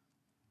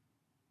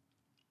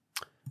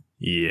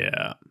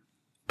 Yeah.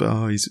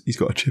 But he's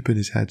got a chip in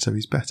his head, so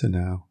he's better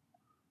now.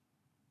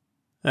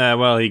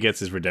 Well, he gets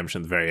his redemption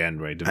at the very end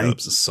where he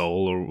develops a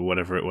soul or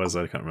whatever it was.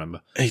 I can't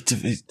remember.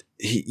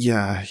 He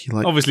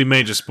like obviously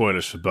major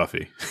spoilers for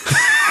Buffy.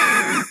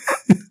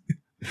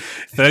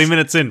 30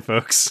 minutes in,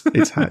 folks.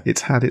 it's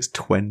had its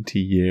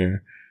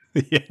 20-year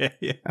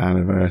yeah.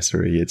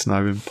 anniversary. It's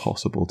now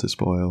impossible to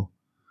spoil.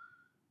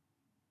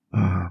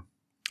 I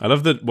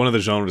love that one of the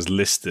genres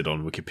listed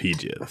on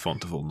Wikipedia, the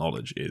font of all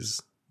knowledge,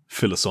 is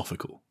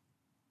philosophical.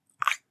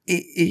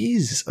 It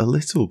is a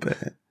little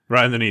bit.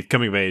 Right underneath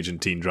coming of age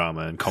and teen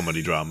drama and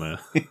comedy drama.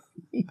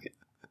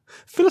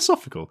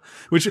 Philosophical.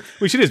 Which it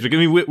is, because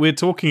I mean we're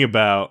talking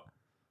about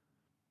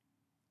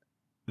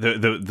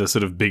the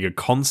sort of bigger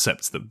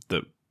concepts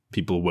that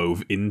people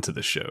wove into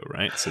the show,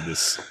 right? So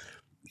this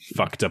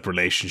fucked up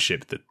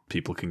relationship that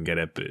people can get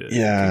up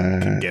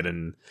can get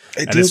in.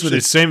 And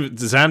it's same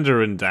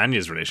Xander and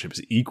Anya's relationship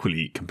is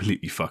equally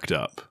completely fucked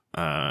up.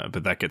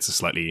 But that gets a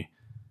slightly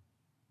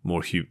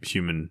more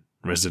human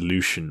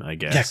resolution, I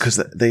guess. Yeah, because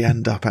they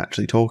end up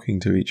actually talking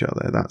to each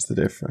other. That's the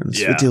difference.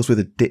 Yeah. It deals with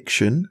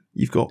addiction.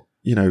 You've got,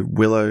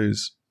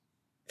 Willow's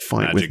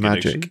fight with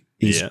magic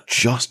is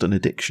just an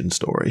addiction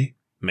story.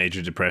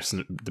 Major depression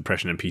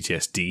and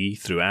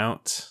PTSD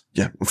throughout.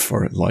 Yeah,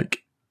 for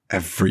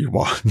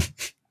everyone.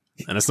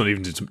 And that's not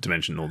even to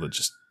mention all the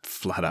just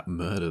flat out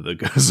murder that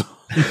goes on.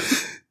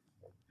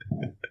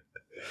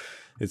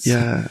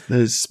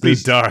 It's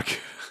pretty dark.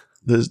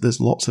 There's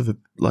lots of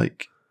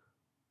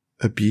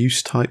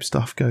abuse type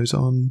stuff goes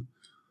on.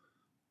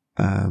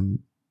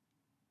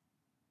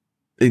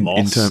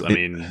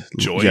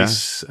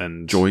 Joyce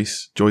and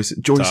Joyce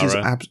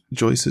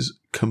is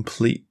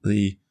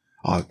completely.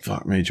 Oh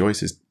fuck me!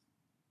 Joyce is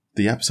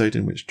the episode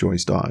in which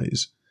Joyce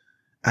dies,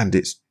 and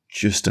it's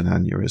just an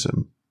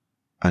aneurysm,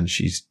 and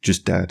she's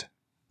just dead,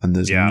 and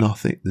there's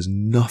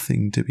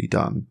nothing to be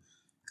done.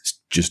 It's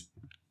just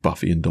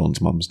Buffy and Dawn's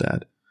mum's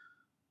dead.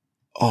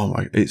 Oh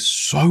my! It's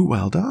so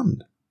well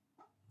done.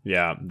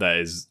 Yeah, that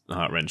is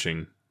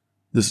heart-wrenching.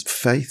 There's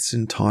Faith's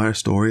entire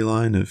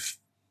storyline of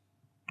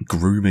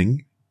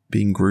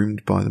being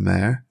groomed by the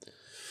mayor.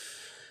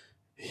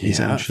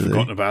 Yeah, I've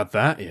forgotten about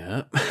that,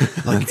 yeah.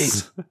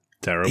 It's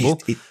terrible.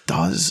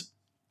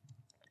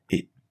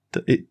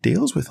 It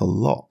deals with a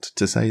lot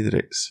to say that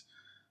it's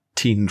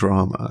teen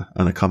drama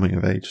and a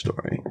coming-of-age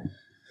story.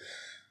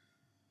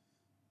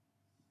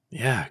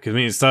 Yeah, because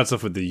it starts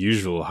off with the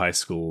usual high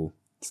school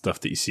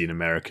stuff that you see in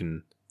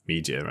American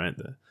media, right?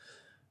 The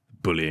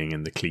bullying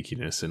and the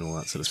cliquiness and all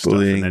that sort of stuff.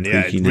 And then,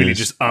 it really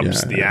just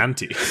ups the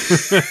ante.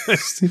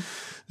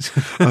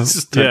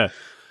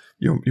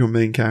 Your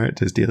main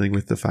character is dealing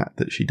with the fact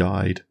that she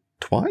died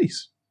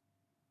twice.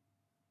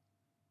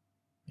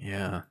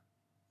 Yeah.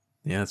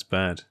 Yeah, it's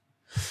bad.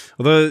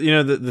 Although,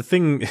 the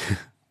thing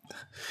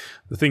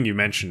the thing you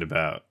mentioned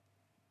about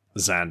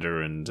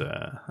Xander and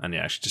Anya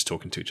actually just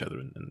talking to each other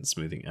and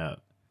smoothing it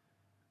out,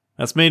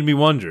 that's made me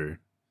wonder,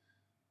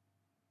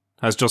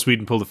 has Joss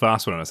Whedon pulled a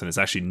fast one on us and it's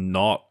actually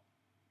not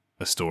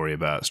a story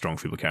about strong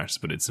female characters,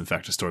 but it's in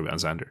fact a story about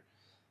Xander,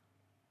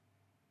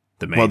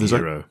 the main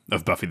hero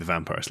of Buffy the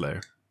Vampire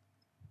Slayer.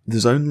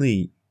 There's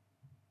only,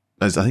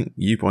 as I think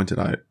you pointed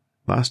out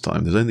last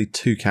time, there's only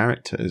 2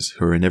 characters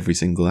who are in every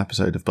single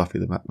episode of Buffy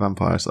the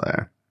Vampire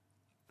Slayer.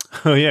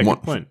 Oh yeah,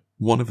 good point.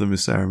 One of them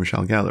is Sarah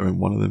Michelle Gellar and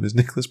one of them is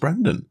Nicholas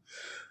Brendon.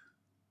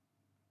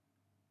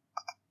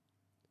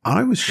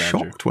 I was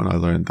shocked when I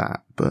learned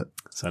that, but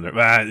Xander,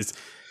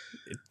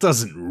 it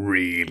doesn't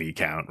really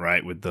count,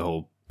 right, with the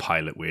whole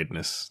pilot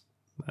weirdness.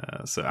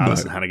 So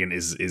Alison Hannigan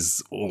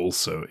is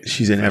also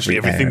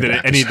everything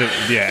that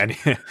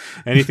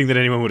anything that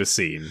anyone would have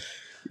seen.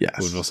 Yes,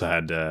 would have also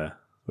had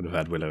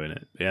Willow in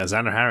it. Yeah,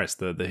 Xander Harris,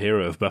 the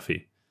hero of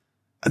Buffy.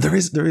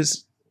 There's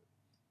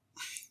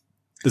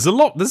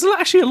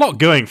actually a lot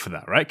going for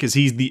that, right? Because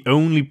he's the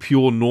only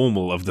pure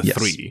normal of the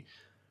 3,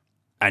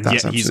 and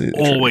yet he's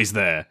always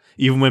there.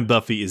 Even when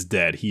Buffy is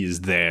dead, he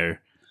is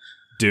there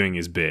doing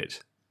his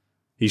bit.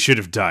 He should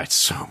have died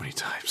so many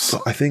times.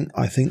 But I think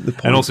the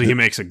point, and also he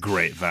makes a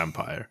great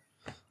vampire.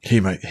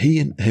 Him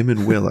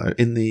and Willow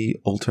in the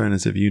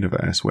alternative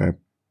universe where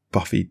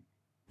Buffy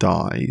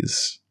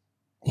dies.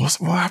 What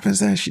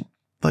happens there?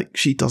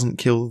 She doesn't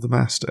kill the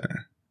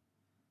Master.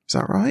 Is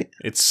that right?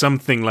 It's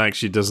something like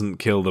she doesn't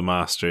kill the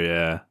Master,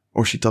 yeah.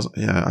 Or she doesn't.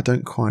 Yeah, I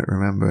don't quite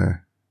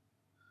remember.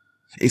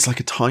 It's like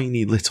a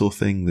tiny little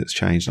thing that's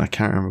changed, and I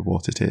can't remember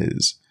what it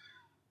is.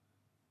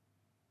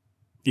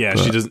 Yeah,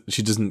 but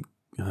she doesn't.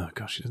 Oh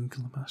gosh, she doesn't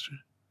kill the Master.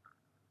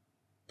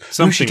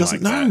 Something she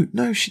doesn't.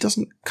 No, she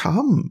doesn't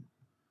come.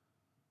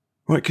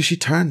 Right, because she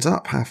turns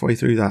up halfway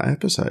through that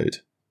episode.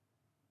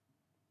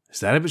 Is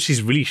that it? But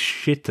she's really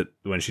shit at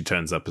when she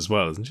turns up as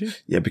well, isn't she?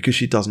 Yeah, because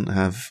she doesn't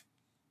have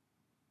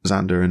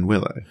Xander and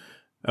Willow.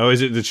 Oh,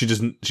 is it that she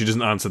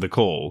doesn't answer the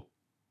call?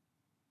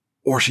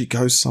 Or she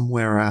goes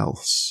somewhere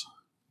else.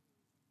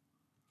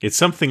 It's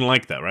something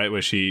like that, right?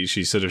 Where she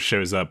sort of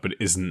shows up but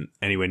isn't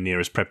anywhere near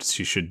as prepped as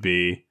she should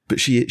be. But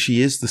she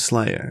is the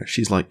Slayer.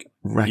 She's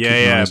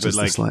recognized as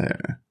the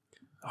Slayer.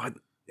 Oh,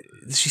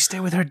 does she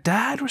stay with her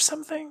dad or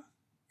something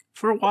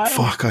for a while?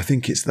 Fuck, I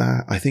think it's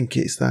that.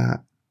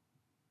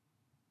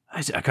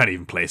 I can't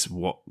even place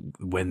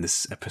when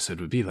this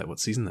episode would be, like what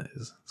season that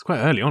is. It's quite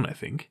early on, I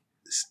think.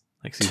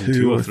 Like season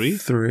 2 or 3?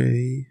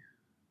 3.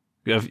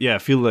 Yeah, I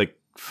feel like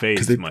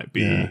Faith might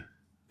be.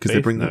 Because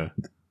they bring that.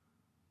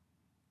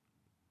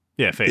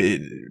 Yeah,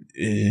 Faith.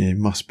 It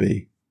must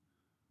be.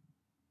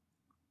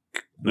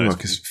 No,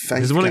 because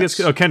Faith is the one that gets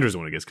killed. Oh, Kendra's the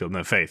one that gets killed.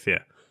 No, Faith,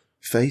 yeah.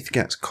 Faith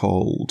gets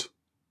called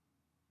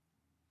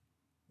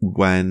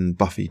when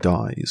Buffy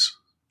dies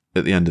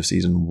at the end of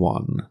season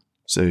 1.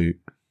 So,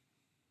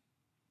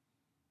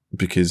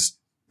 because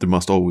there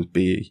must always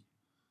be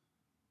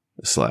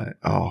a Slayer.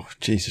 Oh,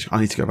 Jesus.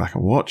 I need to go back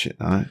and watch it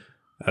now.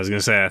 I was going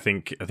to say, I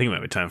think it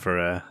might be time for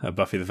a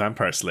Buffy the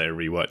Vampire Slayer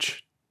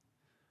rewatch.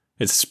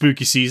 It's a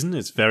spooky season.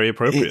 It's very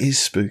appropriate. It is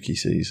spooky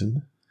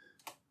season.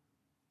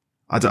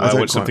 I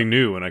watch something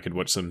new when I could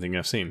watch something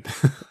I've seen.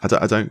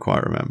 I don't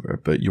quite remember,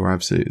 but you're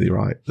absolutely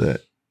right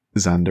that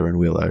Xander and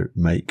Willow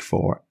make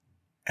for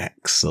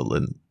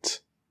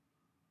excellent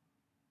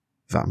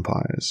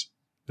vampires.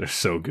 They're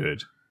so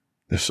good.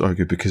 They're so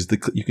good because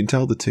you can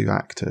tell the two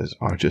actors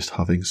are just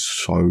having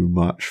so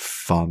much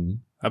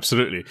fun.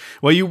 Absolutely.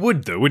 Well, you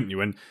would, though, wouldn't you?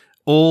 And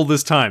all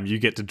this time, you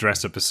get to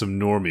dress up as some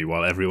normie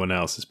while everyone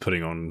else is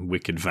putting on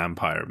wicked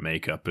vampire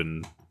makeup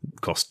and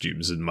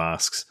costumes and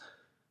masks.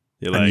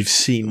 You're and like, you've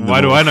seen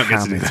why do I not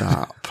get to ham do it that?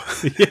 up?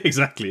 Yeah,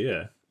 exactly,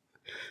 yeah.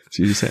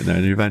 So you're just sitting there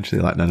and you're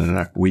eventually like,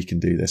 no, we can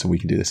do this and we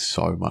can do this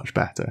so much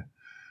better.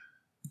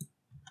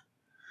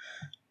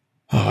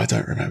 Oh, I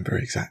don't remember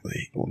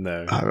exactly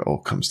how it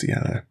all comes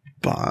together.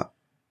 But,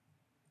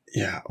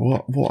 yeah,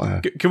 what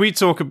a... Can we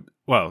talk...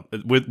 Well,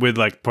 with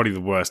like probably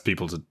the worst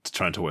people to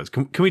try and talk with.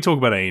 Can we talk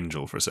about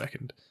Angel for a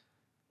second?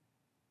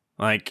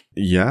 Like...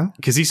 Yeah?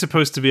 Because he's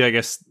supposed to be, I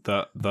guess,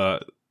 the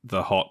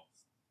hot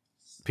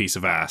piece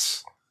of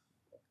ass.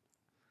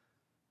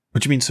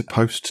 What do you mean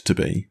supposed to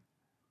be?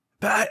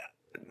 But...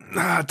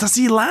 does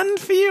he land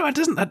for you? I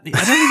don't think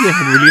he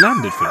ever really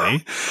landed for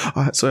me.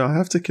 So I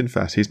have to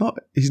confess, he's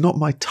not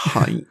my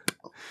type.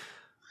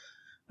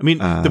 I mean,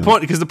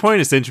 the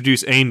point is to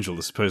introduce Angel,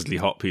 the supposedly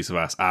hot piece of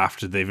ass,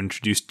 after they've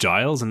introduced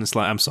Giles, and it's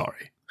like, I'm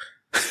sorry.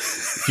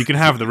 If you can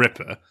have the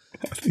Ripper,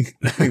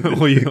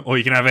 or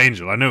you can have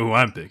Angel. I know who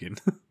I'm picking.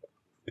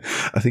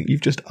 I think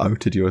you've just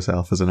outed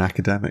yourself as an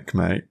academic,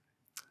 mate.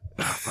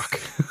 Oh, fuck.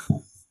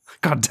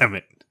 God damn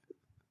it.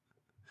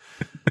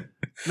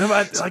 No,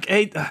 but like,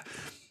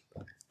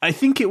 I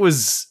think it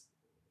was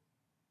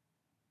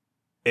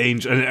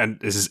Angel, and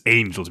this is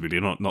Angel to be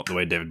clear, not the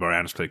way David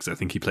Boreanaz played, because I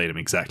think he played him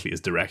exactly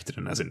as directed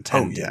and as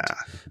intended. Oh, yeah.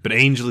 But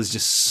Angel is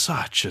just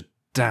such a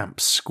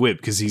damp squib,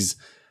 because he's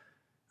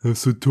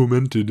so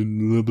tormented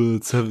and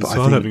it's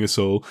having a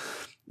soul.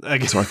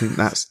 So I think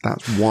that's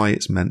why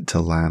it's meant to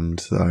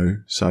land, though.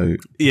 So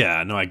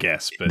yeah, no, I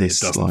guess, but it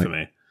doesn't for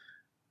me.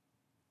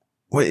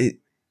 Well,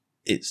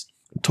 it's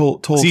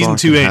tall, season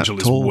 2 Angel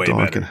is way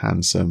dark better, and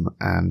handsome,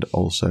 and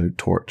also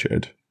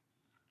tortured.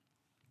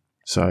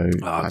 So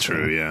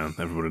true, yeah.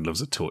 Everybody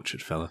loves a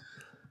tortured fella.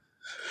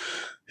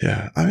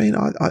 Yeah, I mean,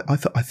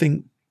 I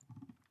think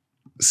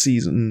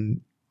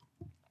season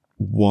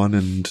 1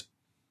 and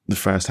the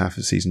first half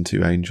of season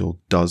 2 Angel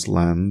does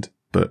land,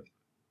 but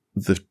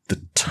the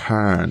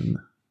turn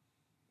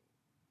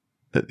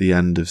at the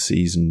end of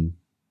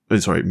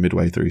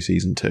midway through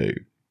season 2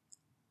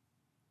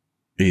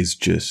 is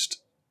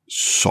just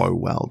so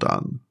well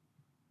done.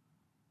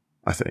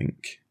 I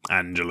think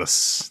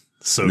Angelus.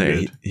 So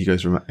good. He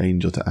goes from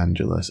Angel to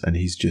Angelus, and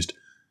he's just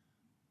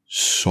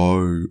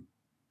so,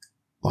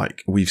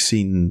 like, we've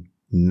seen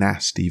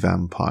nasty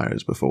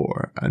vampires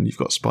before, and you've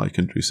got Spike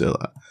and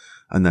Drusilla,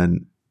 and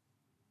then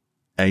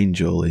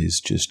Angel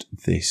is just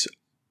this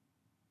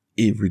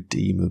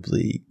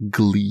irredeemably,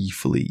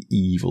 gleefully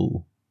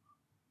evil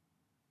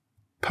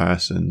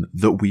person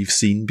that we've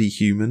seen be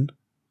human.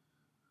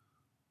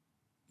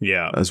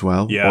 Yeah. As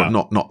well. Yeah. Or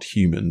not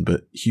human,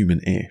 but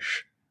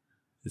human-ish.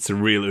 It's a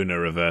real Una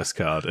reverse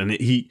card, and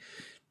he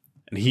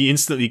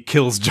instantly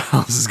kills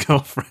Giles'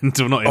 girlfriend.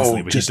 Well, not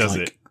instantly, but he does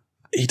it.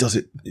 He does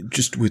it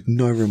just with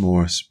no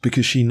remorse,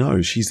 because she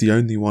knows she's the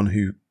only one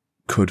who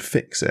could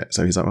fix it.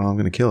 So he's like, well, I'm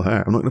going to kill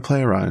her. I'm not going to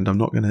play around. I'm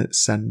not going to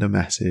send a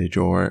message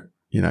or,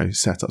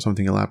 set up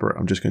something elaborate.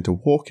 I'm just going to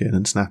walk in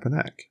and snap a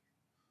neck.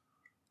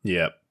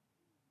 Yep.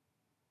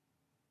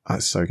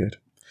 That's so good.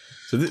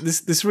 So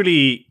this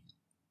really...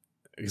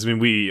 Because, I mean,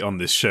 we on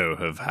this show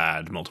have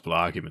had multiple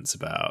arguments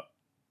about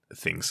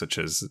things such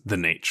as the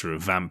nature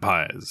of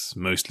vampires,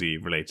 mostly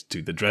related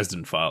to the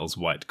Dresden Files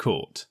White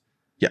Court.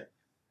 Yeah.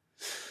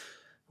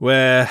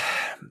 Where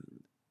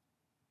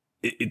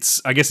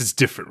I guess it's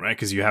different, right?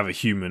 Because you have a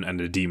human and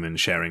a demon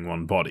sharing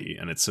one body,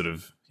 and it's sort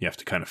of, you have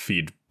to kind of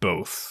feed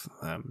both,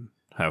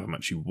 however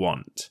much you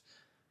want.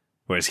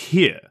 Whereas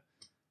here,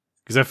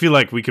 because I feel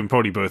like we can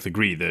probably both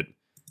agree that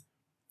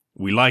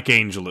we like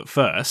Angel at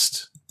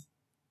first,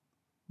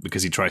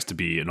 because he tries to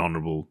be an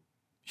honorable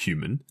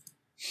human,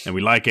 and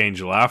we like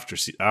Angel after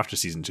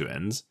season 2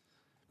 ends,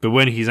 but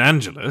when he's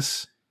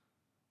Angelus,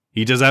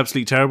 he does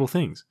absolutely terrible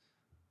things.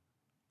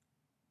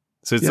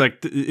 So it's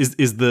like, is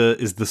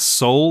the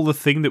soul the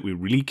thing that we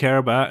really care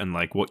about, and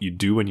like what you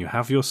do when you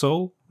have your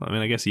soul? I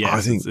mean, I guess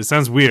yes. It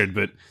sounds weird,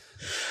 but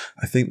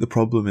I think the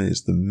problem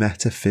is the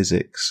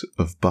metaphysics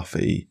of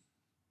Buffy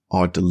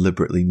are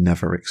deliberately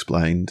never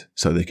explained,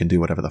 so they can do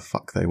whatever the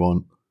fuck they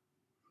want.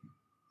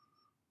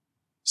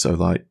 So,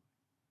 like,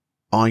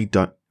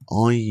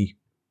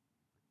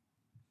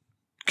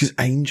 because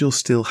Angel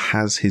still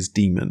has his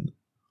demon.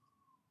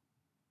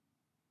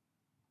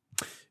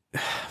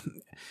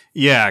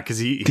 Yeah, because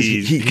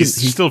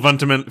he's still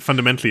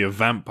fundamentally a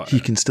vampire.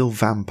 He can still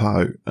vamp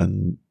out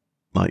and,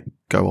 like,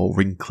 go all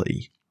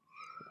wrinkly.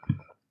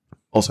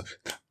 Also,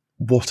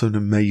 what an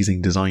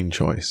amazing design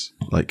choice.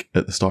 Like,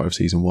 at the start of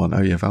season 1,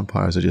 oh yeah,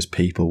 vampires are just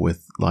people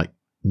with, like,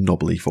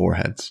 knobbly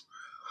foreheads.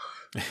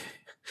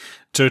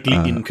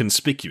 Totally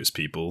inconspicuous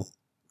people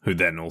who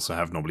then also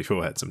have knobbly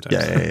foreheads sometimes.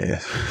 Yeah.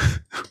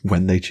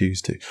 When they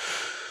choose to.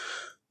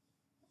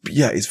 But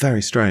yeah, it's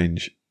very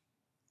strange.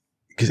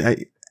 Because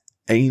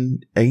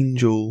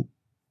Angel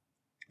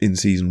in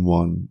season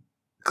 1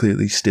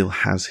 clearly still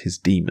has his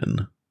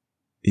demon.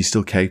 He's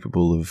still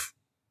capable of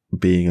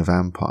being a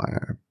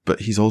vampire,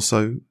 but he's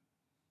also...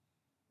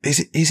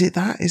 Is it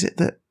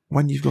that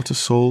when you've got a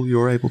soul,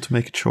 you're able to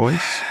make a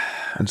choice?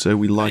 And so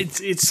we like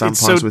vampires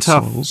so with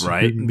tough, souls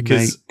right? who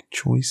Because make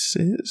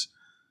choices.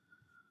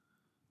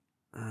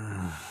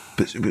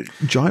 But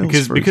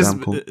Giles, for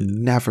example,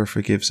 never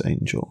forgives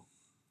Angel.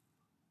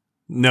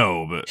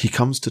 No, but... He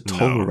comes to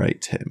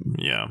tolerate him.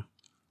 Yeah.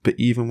 But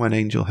even when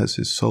Angel has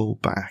his soul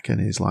back and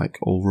is like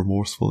all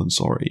remorseful and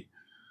sorry,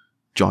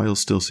 Giles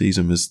still sees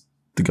him as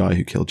the guy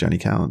who killed Jenny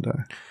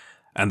Calendar.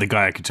 And the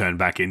guy could turn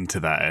back into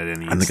that at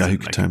any And instant. the guy who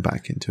could turn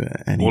back into it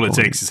at any All point.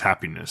 it takes is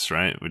happiness,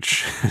 right?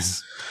 Which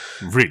is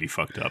really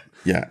fucked up.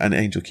 Yeah, and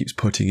Angel keeps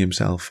putting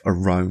himself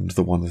around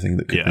the one thing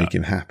that could make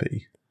him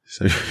happy.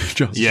 So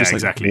Giles is just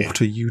exactly. like,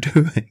 what are you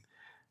doing?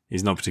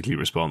 He's not particularly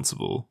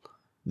responsible.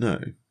 No.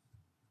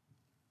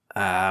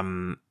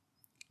 I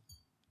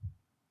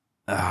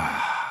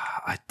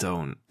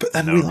don't. But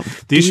then know.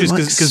 The issue is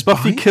because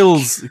Buffy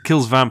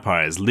kills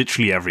vampires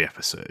literally every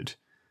episode,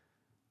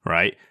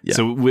 right? Yeah.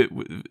 So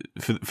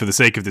for the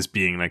sake of this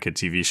being like a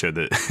TV show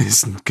that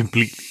is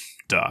completely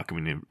dark, I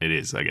mean it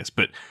is, I guess,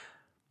 but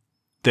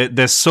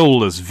they're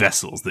soulless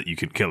vessels that you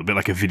can kill, a bit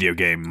like a video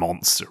game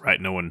monster,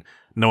 right? No one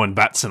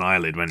bats an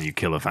eyelid when you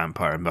kill a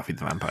vampire in Buffy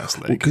the Vampire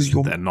Slayer because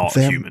they're not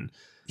human.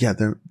 Yeah,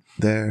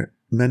 they're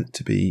meant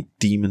to be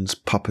demons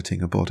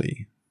puppeting a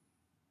body,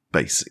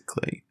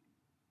 basically.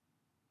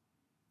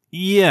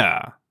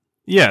 Yeah,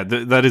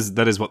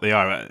 that is what they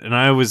are, and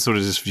I always sort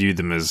of just view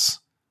them as,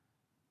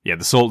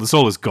 the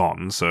soul is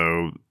gone,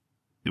 so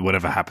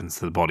whatever happens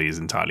to the body is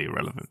entirely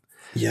irrelevant.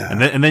 Yeah,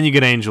 and then you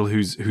get Angel,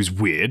 who's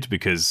weird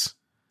because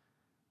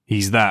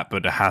he's that,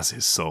 but has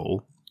his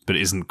soul, but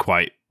isn't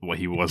quite what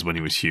he was when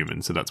he was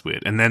human, so that's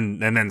weird. And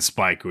then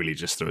Spike really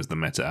just throws the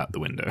meta out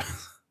the window.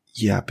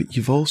 Yeah, but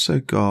you've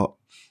also got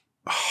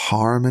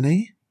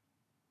Harmony,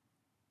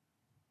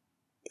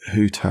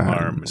 who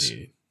turns.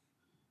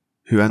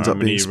 Who ends up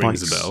being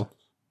Spike's? Who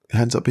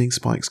ends up being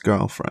Spike's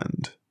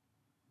girlfriend?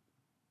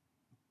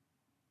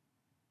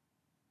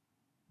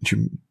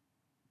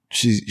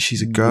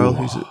 She's a girl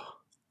who's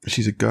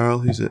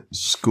at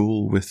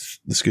school with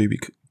the Scooby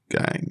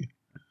Gang,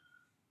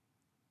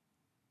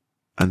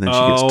 and then she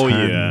gets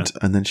turned,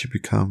 and then she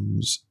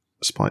becomes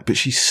Spike, but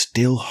she's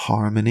still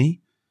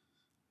Harmony.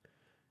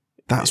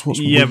 That's what's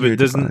weird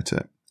about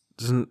it.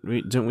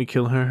 Don't we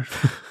kill her?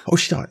 Oh,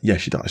 she died. Yeah,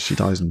 she dies. She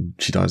dies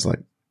like.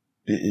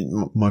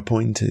 My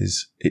point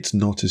is, it's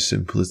not as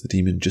simple as the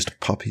demon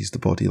just puppies the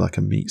body like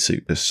a meat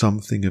suit. There's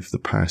something of the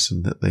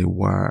person that they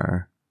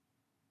were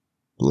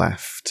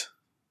left.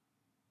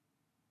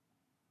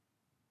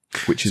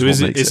 Which is so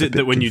is it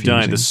that when you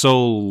die, the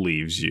soul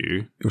leaves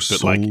you,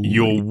 but like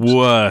your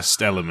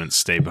worst elements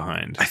stay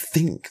behind? I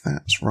think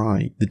that's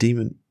right. The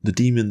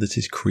demon that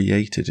is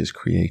created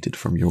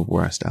from your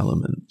worst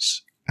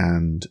elements,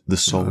 and the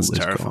soul is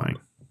terrifying.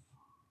 Gone.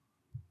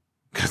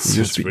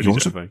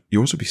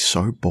 Yours would be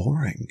so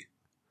boring.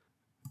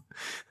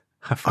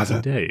 How fucking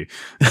dare you?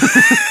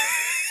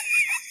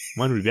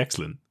 Mine would be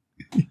excellent.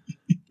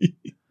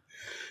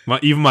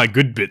 Even my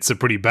good bits are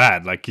pretty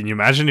bad. Like, can you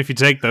imagine if you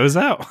take those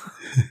out?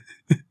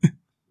 It'd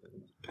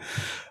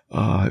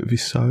be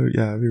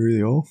it'd be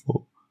really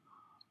awful.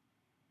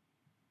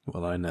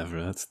 Well,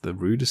 that's the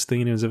rudest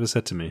thing anyone's ever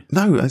said to me.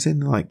 No, as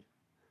in like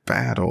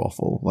bad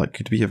awful. Like,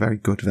 could be a very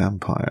good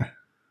vampire.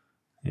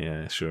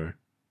 Yeah, sure.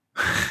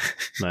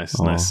 Nice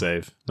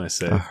save. I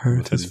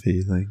hurt his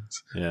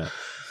feelings. Yeah.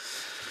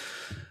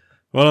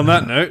 Well, on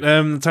that note,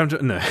 time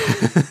to... No.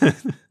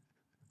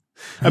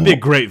 I'd be a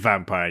great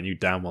vampire, and you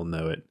damn well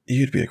know it.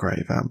 You'd be a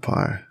great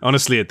vampire.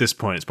 Honestly, at this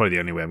point, it's probably the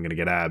only way I'm going to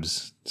get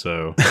abs,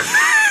 so...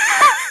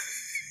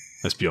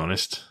 Let's be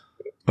honest.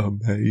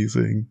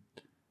 Amazing.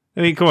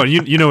 I mean, come on,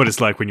 you know what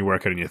it's like when you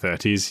work out in your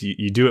 30s.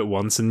 You do it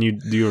once, and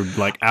you're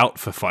like out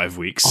for 5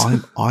 weeks.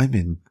 I'm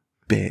in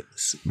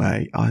bits,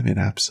 mate. I'm in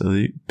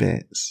absolute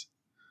bits.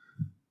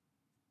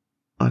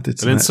 I did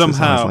some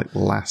exercise like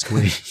last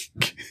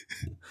week.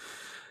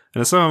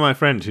 And somehow my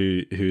friend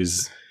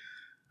who's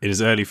in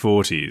his early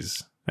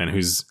 40s and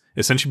who's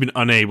essentially been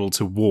unable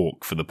to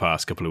walk for the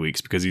past couple of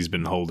weeks because he's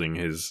been holding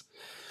his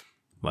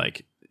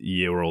like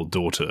year-old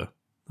daughter,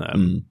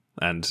 and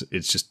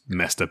it's just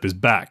messed up his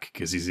back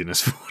because he's in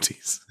his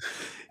 40s.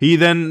 He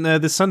then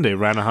this Sunday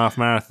ran a half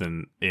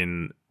marathon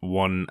in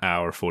 1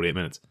 hour 48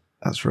 minutes.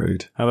 That's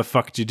rude. How the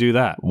fuck did you do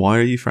that? Why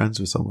are you friends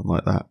with someone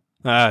like that?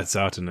 It's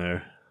hard to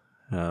know.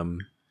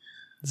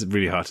 It's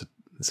really hard to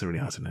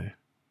know.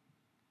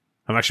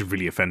 I'm actually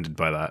really offended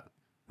by that.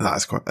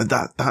 That's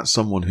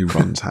someone who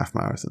runs half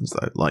marathons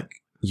though. Like,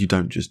 you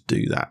don't just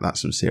do that. That's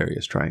some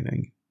serious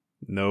training.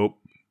 Nope.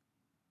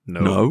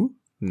 No?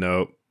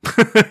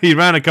 He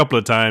ran a couple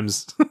of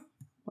times.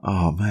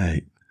 Oh,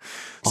 mate.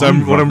 So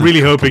what I'm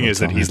really hoping is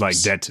that he's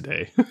like dead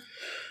today.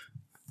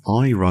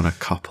 I run a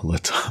couple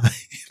of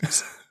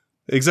times.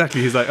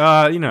 Exactly. He's like,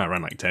 I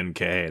ran like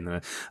 10k, and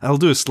then I'll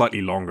do a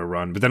slightly longer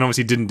run. But then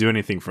obviously didn't do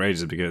anything for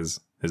ages because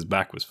his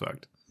back was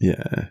fucked.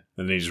 Yeah.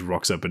 And then he just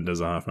rocks up and does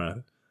a half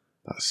marathon.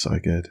 That's so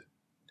good.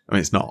 I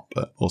mean, it's not,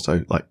 but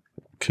also, like,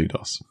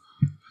 kudos.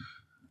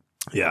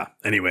 Yeah.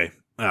 Anyway,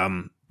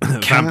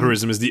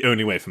 vampirism is the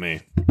only way for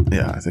me.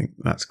 Yeah, I think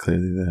that's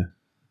clearly there.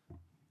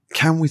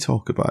 Can we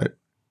talk about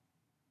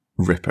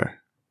Ripper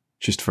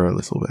just for a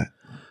little bit?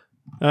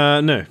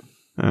 No.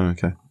 Oh,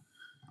 okay.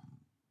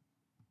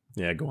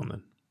 Yeah, go on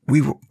then.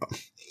 We were,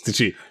 Did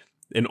she,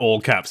 in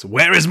all caps,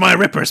 where is my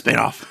Ripper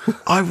spin-off?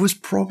 I was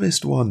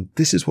promised one.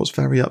 This is what's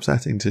very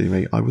upsetting to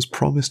me. I was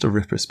promised a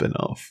Ripper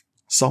spin-off.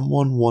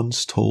 Someone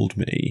once told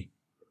me,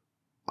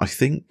 I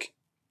think,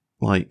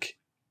 like,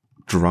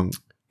 drunk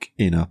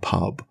in a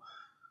pub,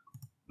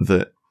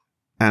 that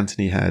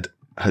Anthony had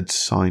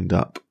signed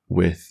up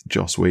with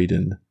Joss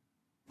Whedon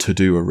to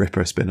do a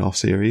Ripper spin-off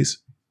series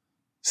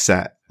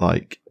set,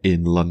 like,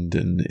 in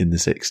London in the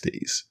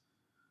 60s.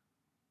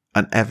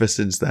 And ever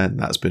since then,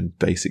 that's been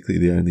basically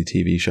the only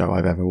TV show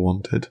I've ever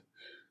wanted.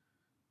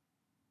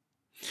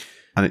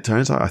 And it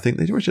turns out I think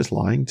they were just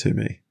lying to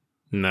me.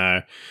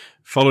 No.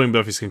 Following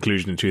Buffy's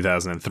conclusion in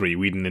 2003,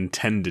 Whedon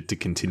intended to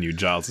continue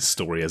Giles'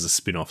 story as a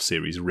spin-off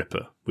series,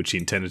 Ripper, which he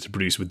intended to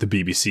produce with the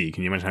BBC.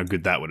 Can you imagine how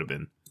good that would have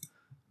been?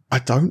 I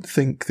don't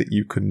think that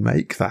you can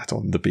make that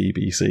on the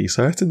BBC,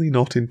 certainly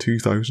not in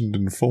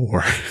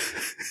 2004.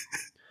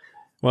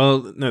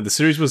 Well, no, the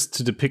series was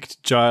to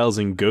depict Giles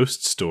in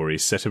ghost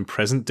stories set in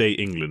present-day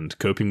England,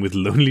 coping with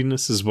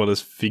loneliness as well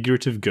as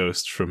figurative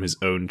ghosts from his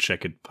own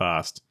checkered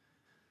past.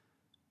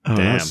 Oh,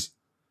 Damn.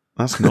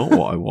 That's not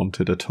what I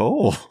wanted at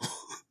all.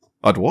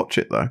 I'd watch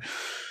it, though.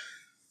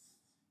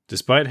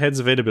 Despite Head's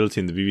availability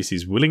and the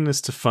BBC's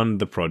willingness to fund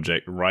the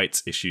project,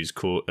 rights issues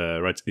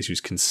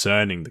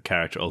concerning the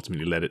character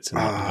ultimately led it to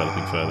not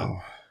developing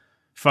further.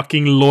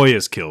 Fucking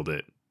lawyers killed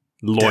it.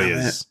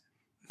 Lawyers.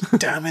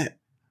 Damn it.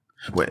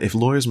 Well, if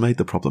lawyers made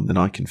the problem, then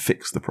I can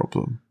fix the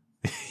problem.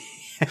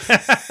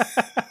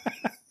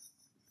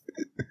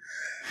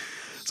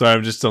 So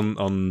I'm just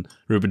on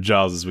Rupert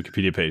Giles'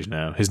 Wikipedia page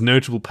now. His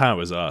notable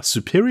powers are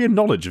superior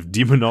knowledge of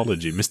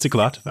demonology,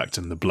 mystical artifacts,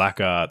 and the black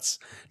arts,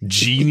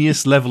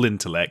 genius-level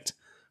intellect,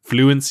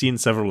 fluency in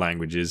several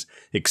languages,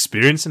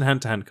 experience in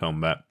hand-to-hand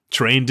combat,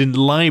 trained in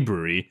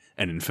library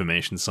and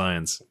information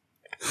science.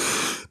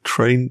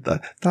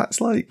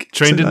 That's like...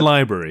 Trained in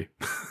library.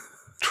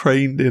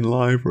 Trained in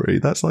library.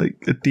 That's like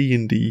a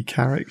D&D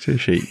character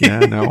sheet.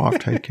 Yeah, no, I've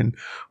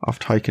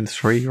taken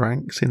 3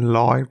 ranks in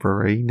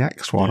library.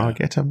 Next one, I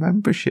get a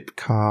membership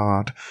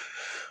card.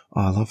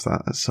 Oh, I love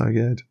that. That's so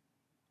good.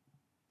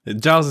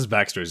 Giles'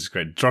 backstory is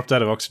great. Dropped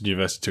out of Oxford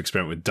University to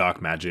experiment with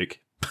dark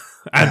magic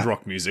and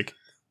rock music.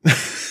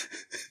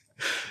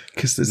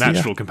 Because there's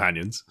natural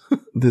companions.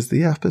 There's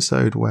the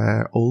episode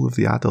where all of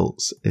the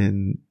adults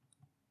in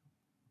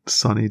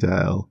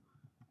Sunnydale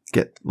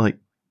get, like,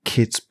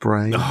 kids'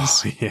 brains.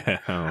 Oh, yeah.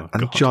 Oh,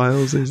 and God.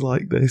 Giles is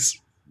like this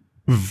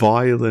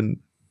violent,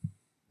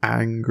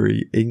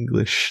 angry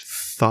English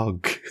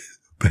thug,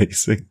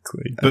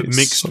 basically. But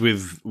mixed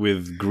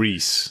with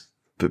grease.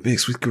 But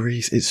mixed with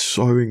grease. It's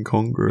so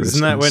incongruous.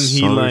 Isn't that when he,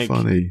 so like...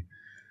 funny.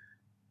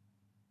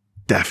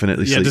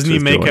 Definitely sleeps with Joyce. Doesn't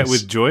he make out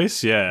with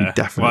Joyce? Yeah. He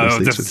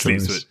definitely sleeps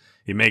with Joyce.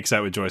 He makes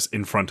out with Joyce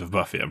in front of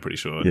Buffy, I'm pretty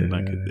sure. Yeah.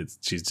 Like,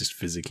 she's just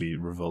physically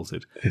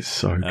revolted. It's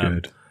so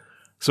good.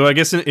 So I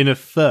guess in a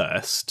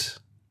first...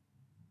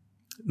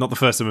 Not the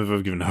first time I've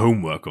ever given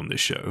homework on this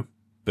show,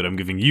 but I'm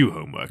giving you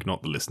homework,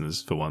 not the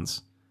listeners, for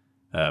once.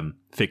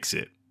 Fix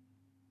it.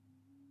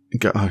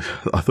 I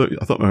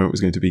thought my homework was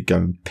going to be go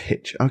and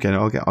pitch. Okay,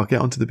 no, I'll get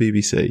onto the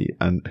BBC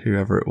and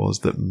whoever it was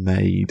that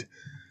made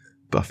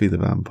Buffy the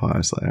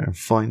Vampire Slayer and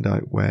find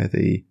out where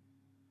the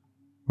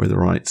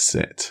rights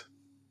sit.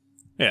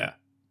 Yeah.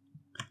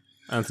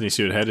 Anthony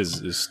Stewart Head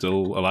is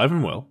still alive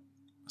and well,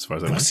 as far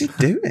as I know. What's he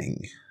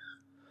doing?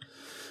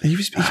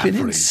 He's been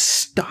in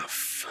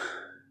stuff.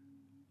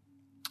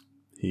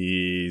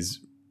 He's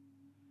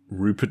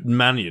Rupert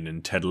Mannion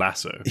in Ted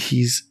Lasso.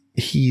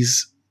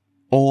 He's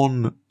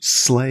on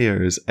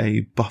Slayer's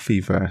A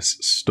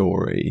Buffyverse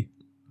story,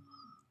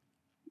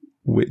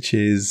 which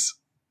is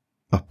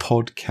a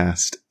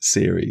podcast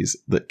series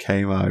that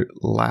came out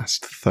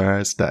last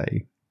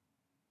Thursday.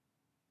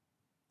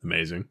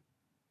 Amazing.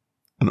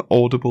 An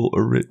Audible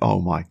oh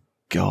my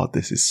God,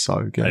 this is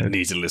so good. I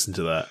need to listen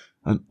to that.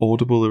 An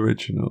Audible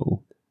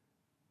original.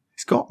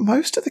 He's got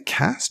most of the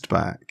cast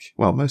back.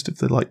 Well, most of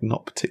the, like,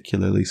 not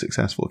particularly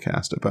successful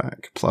cast are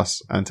back,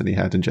 plus Anthony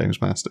Head and James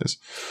Masters.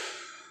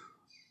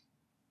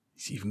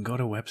 He's even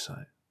got a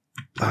website.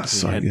 That's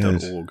so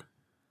good. .org.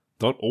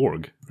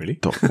 .org?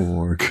 Really?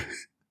 .org.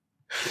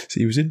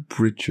 So he was in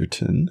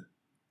Bridgerton.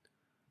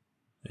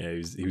 Yeah,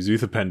 he was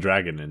Uther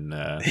Pendragon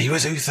in... He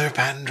was Uther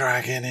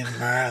Pendragon in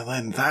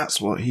Merlin. That's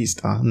what he's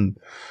done.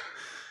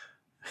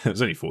 It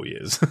was only 4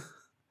 years.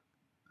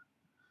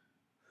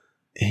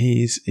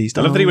 He's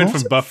done. I love that he went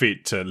from Buffy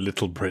to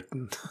Little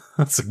Britain.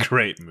 That's a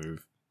great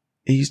move.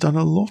 He's done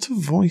a lot of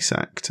voice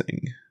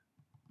acting.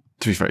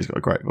 To be fair, he's got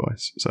a great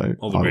voice. So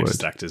all the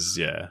greatest actors,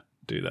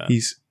 do that.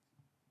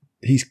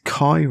 He's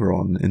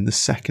Chiron in the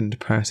second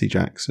Percy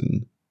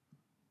Jackson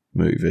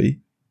movie,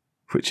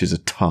 which is a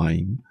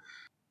time.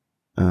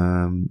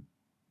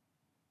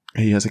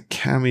 He has a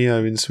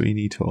cameo in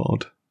Sweeney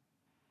Todd.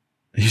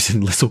 He's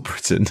in Little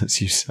Britain,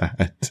 as you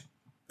said.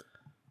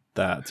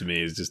 That, to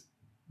me, is just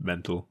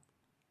mental.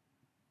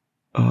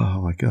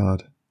 Oh, my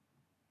God.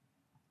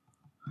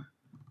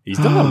 He's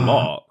done a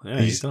lot.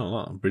 Yeah, he's done a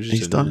lot.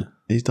 Bridgerton,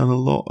 he's done a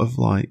lot of,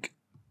 like,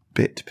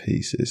 bit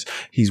pieces.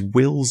 He's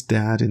Will's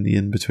dad in The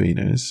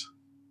In-Betweeners.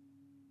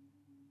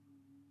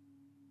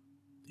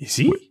 Is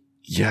he?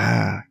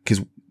 Yeah,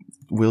 because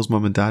Will's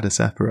mum and dad are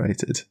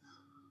separated.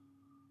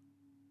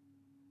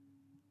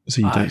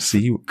 So I've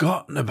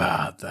forgotten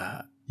about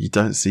that. You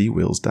don't see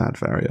Will's dad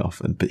very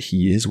often, but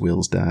he is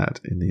Will's dad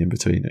in The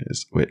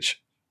In-Betweeners,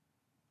 which...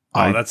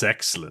 that's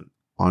excellent.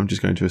 I'm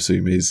just going to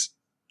assume is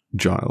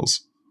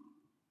Giles.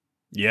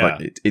 Yeah,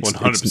 it's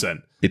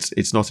 100%.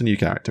 It's not a new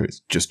character, it's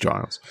just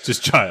Giles.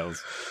 Just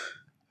Giles.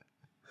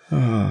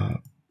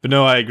 But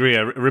no, I agree.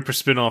 A Ripper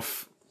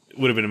spin-off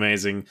would have been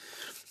amazing.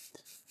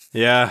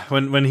 Yeah,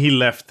 when he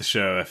left the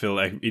show, I feel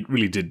like it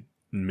really did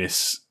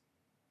miss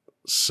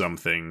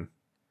something.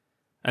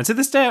 And to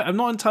this day, I'm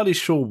not entirely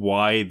sure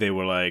why they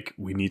were like,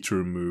 we need to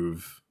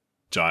remove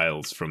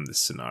Giles from this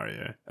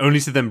scenario.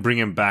 Only to then bring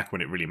him back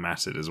when it really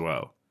mattered as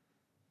well.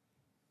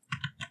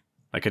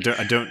 Like, I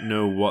don't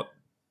know what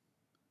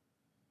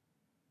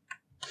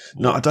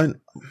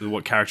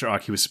character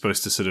arc he was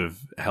supposed to sort of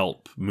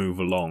help move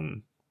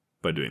along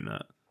by doing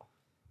that.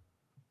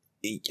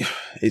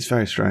 It's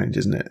very strange,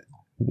 isn't it?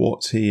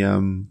 What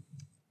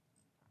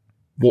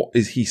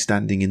is he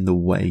standing in the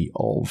way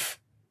of?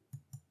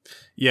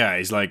 Yeah,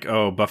 he's like,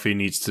 oh, Buffy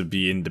needs to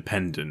be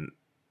independent.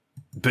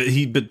 But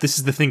this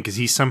is the thing, because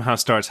he somehow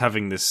starts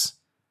having that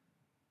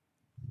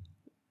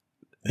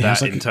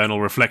internal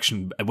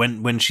reflection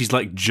when she's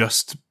like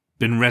just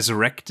been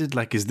resurrected.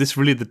 Like, is this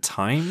really the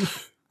time?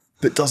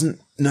 But doesn't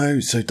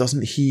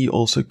he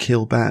also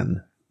kill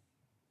Ben?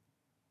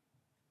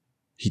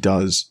 He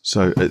does.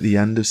 So at the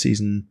end of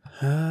season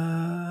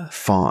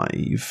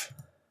 5,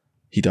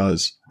 he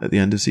does. At the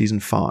end of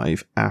season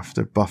 5,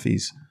 after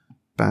Buffy's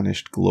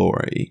banished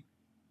glory,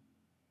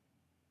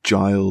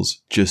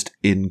 Giles just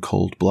in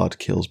cold blood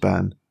kills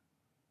Ben,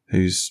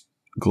 who's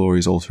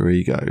Glory's alter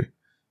ego,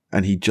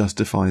 and he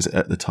justifies it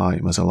at the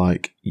time as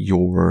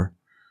you're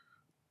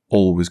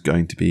always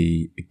going to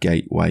be a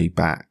gateway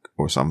back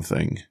or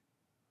something.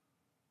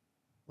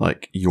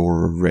 Like,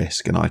 you're a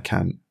risk and I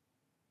can't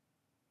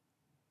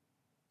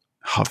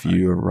have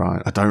you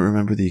around. I don't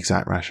remember the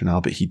exact rationale,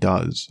 but he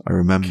does. I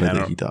remember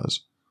that he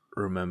does.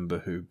 Remember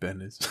who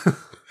Ben is?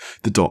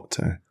 The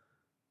Doctor.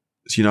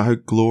 So you know how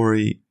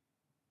Glory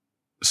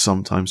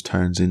sometimes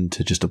turns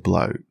into just a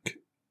bloke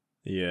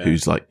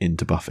who's like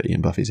into Buffy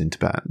and Buffy's into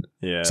Ben.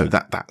 Yeah. So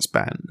that's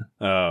Ben.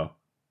 Oh.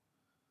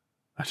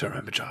 I don't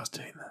remember Giles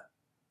doing that.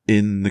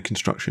 In the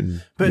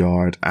construction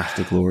yard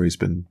after Glory's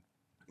been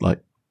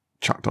like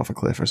chucked off a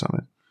cliff or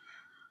something.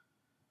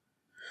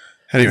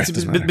 Anyway,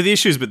 but the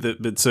issue is,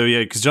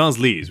 because Giles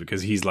leaves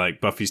because he's like,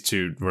 Buffy's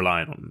too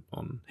reliant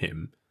on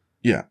him.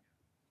 Yeah.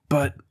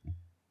 But,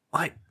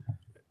 like,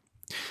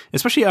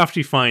 especially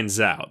after he finds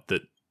out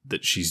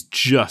that she's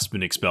just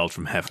been expelled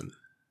from heaven.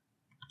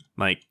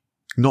 Like,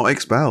 not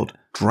expelled,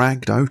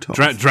 dragged out of.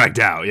 Dragged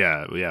out,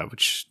 yeah,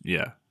 which,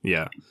 yeah.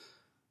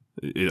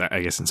 I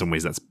guess in some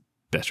ways that's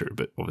better,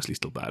 but obviously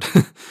still bad.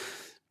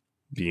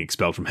 Being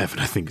expelled from heaven,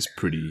 I think, is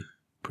pretty.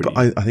 But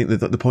I think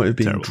that the point of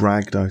being terrible.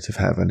 Dragged out of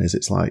heaven is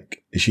it's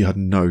like she had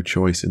no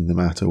choice in the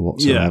matter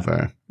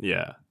whatsoever.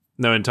 Yeah.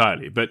 No,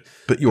 entirely. But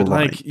you're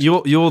right. Like,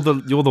 you're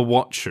the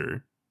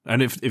watcher,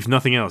 and if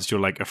nothing else, you're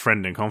like a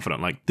friend and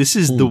confidant. Like, this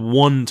is the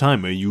one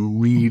time where you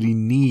really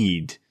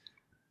need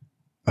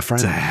a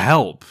friend to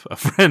help a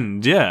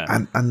friend.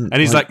 Yeah, and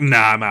he's like,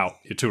 nah, I'm out.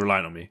 You're too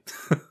reliant on me.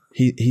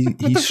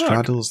 he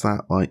straddles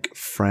that like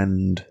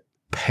friend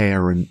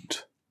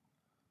parent.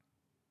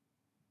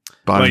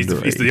 Well,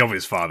 he's the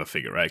obvious father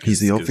figure, right? He's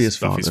the obvious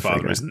Buffy's father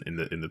figure. Isn't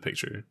in the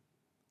picture.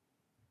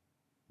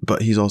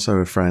 But he's also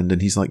a friend,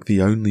 and he's like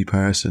the only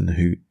person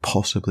who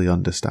possibly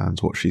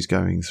understands what she's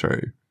going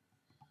through,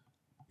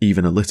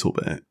 even a little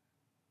bit.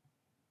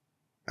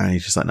 And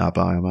he's just like, nah,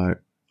 bye, I'm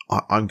out.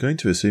 I'm going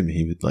to assume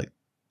he would like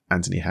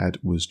Anthony Head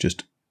was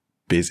just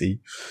busy.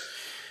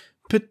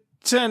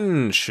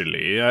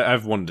 Potentially,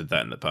 I've wondered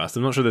that in the past.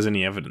 I'm not sure there's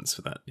any evidence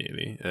for that.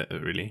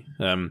 Really.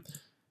 Yeah.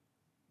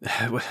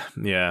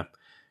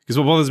 Because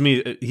what bothers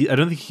me, I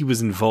don't think he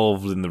was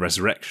involved in the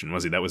resurrection,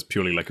 was he? That was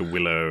purely like a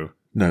Willow.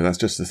 No, that's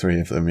just the three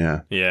of them,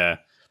 yeah. Yeah.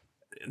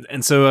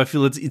 And so I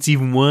feel it's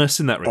even worse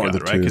in that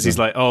regard, right? Because he's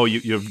like, oh,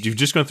 you've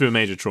just gone through a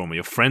major trauma.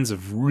 Your friends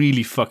have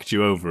really fucked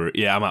you over.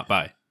 Yeah, I'm out,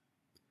 bye.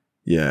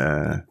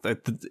 Yeah.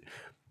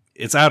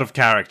 It's out of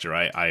character,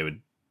 I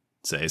would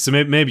say. So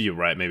maybe you're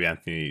right. Maybe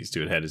Anthony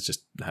Stewart Head has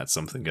just had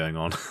something going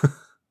on.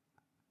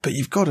 But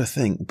you've got to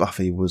think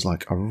Buffy was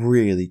like a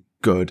really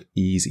good,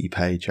 easy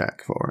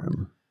paycheck for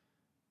him.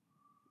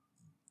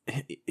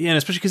 Yeah, and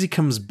especially because he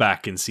comes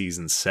back in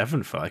season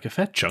 7 for like a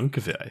fair chunk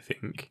of it, I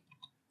think.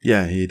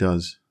 Yeah, he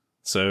does.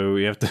 So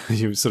you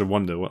sort of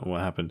wonder what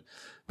happened.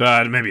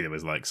 But maybe there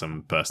was like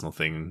some personal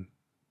thing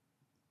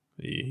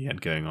he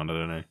had going on, I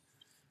don't know.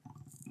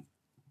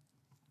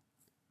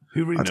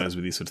 Who really knows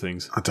with these sort of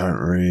things? I don't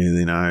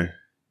really know.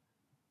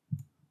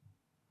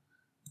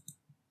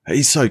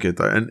 He's so good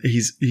though, and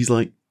he's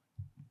like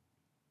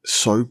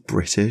so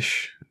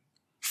British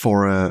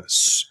for a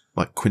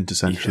like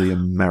quintessentially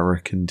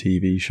American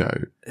TV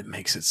show. It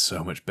makes it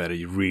so much better.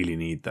 You really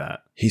need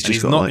that. He's and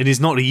just got and he's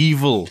not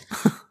evil.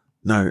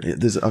 No,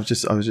 I was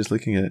just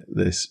looking at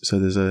this. So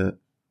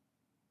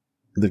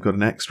they've got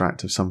an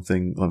extract of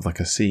something of like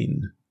a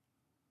scene,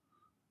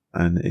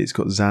 and it's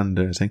got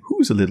Xander saying,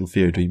 "Who's a little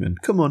fear demon?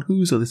 Come on,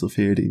 who's a little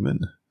fear demon?"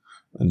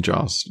 And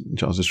Giles'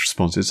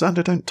 response is,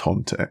 "Xander, don't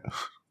taunt it.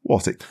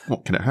 What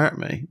can it hurt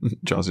me?"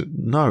 Giles says,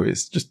 "No,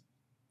 it's just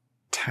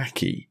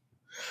tacky."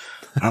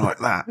 And I'm like,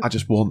 that. I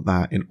just want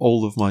that in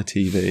all of my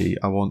TV.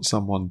 I want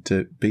someone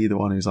to be the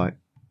one who's like,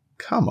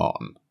 "Come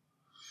on,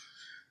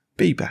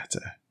 be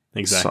better."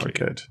 Exactly.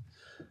 So good.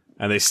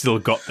 And they still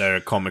got their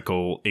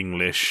comical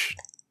English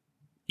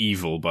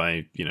evil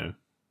by,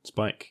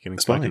 Spike getting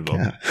Spike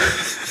involved. Yeah.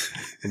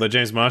 Although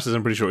James Marsters,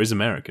 I'm pretty sure, is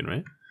American,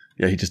 right?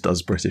 Yeah, he just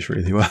does British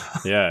really well.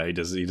 Yeah, he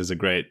does a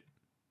great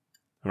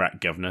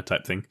rat governor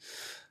type thing.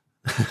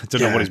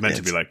 Don't know what he's meant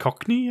to be like.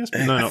 Cockney? Yes?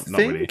 No, not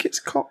really.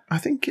 I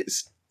think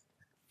it's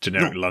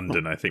generic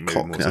London. I think maybe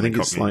Cockney. more. I think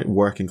Cockney. It's like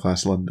working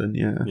class London.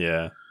 Yeah,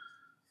 yeah.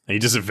 And he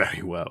does it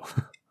very well.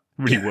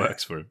 Really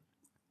works for him.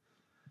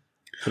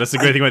 But that's the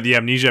great thing about the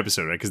Amnesia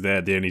episode, right? Because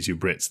they're the only two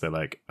Brits. They're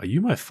like, "Are you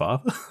my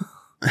father?"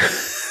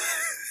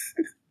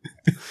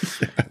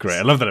 Great,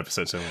 I love that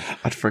episode so much.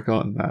 I'd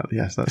forgotten that.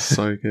 Yes, that's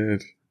so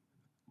good.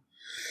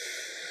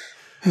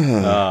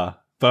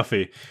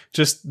 Buffy.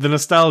 Just the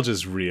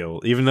nostalgia's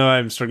real. Even though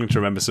I'm struggling to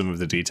remember some of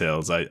the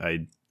details,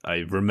 I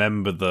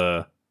remember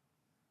the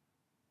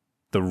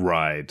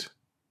ride.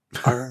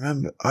 I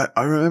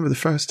remember the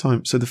first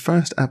time. So the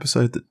first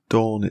episode that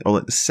Dawn, or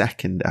like the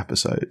second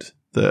episode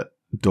that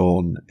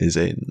Dawn is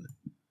in.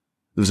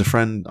 There was a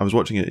friend. I was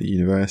watching it at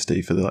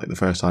university for the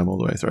first time all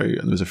the way through,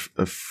 and there was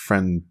a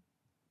friend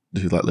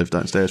who lived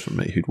downstairs from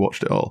me who'd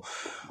watched it all.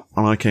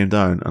 And I came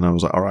down and I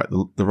was like, all right,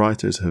 the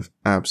writers have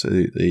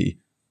absolutely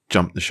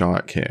jumped the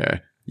shark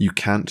here. You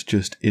can't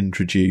just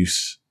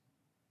introduce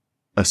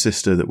a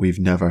sister that we've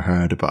never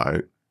heard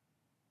about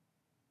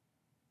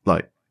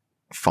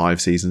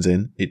 5 seasons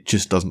in. It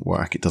just doesn't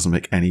work. It doesn't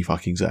make any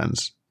fucking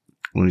sense.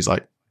 And he's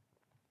like,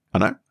 I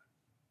know.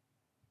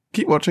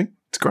 Keep watching.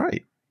 It's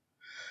great.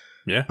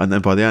 Yeah. And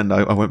then by the end,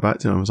 I went back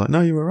to him and I was like, no,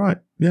 you were right.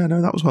 Yeah,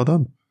 no, that was well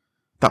done.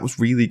 That was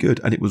really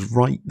good. And it was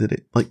right that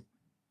it,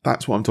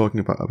 that's what I'm talking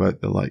about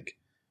the,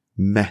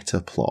 meta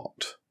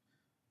plot.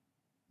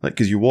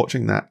 Because you're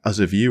watching that as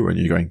a viewer and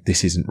you're going,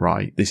 this isn't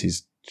right. This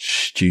is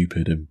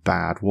stupid and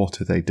bad.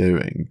 What are they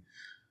doing?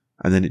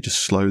 And then it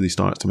just slowly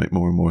starts to make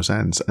more and more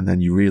sense. And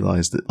then you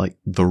realise that,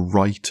 the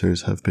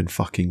writers have been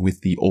fucking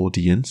with the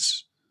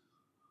audience.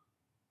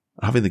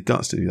 Having the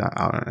guts to do that,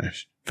 I don't know.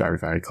 Very,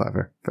 very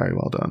clever. Very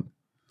well done.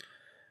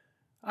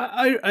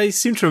 I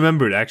seem to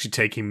remember it actually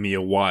taking me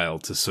a while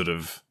to sort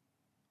of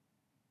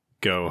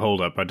go, hold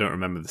up, I don't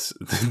remember this,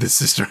 the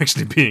sister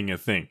actually being a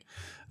thing.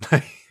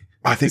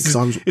 I think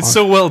because it's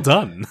so well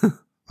done.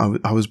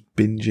 I was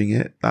binging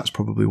it. That's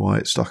probably why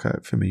it stuck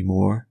out for me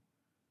more.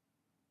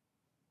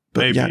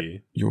 But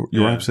maybe. Yeah,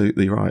 you're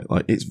absolutely right.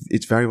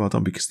 It's very well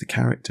done because the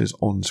characters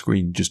on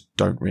screen just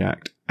don't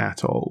react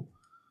at all.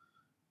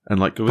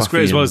 And it was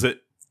great as well as that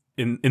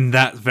in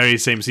that very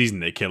same season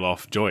they kill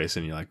off Joyce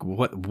and you're like,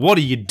 what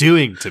are you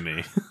doing to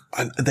me?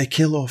 And they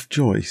kill off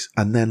Joyce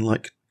and then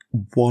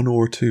 1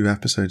 or 2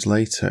 episodes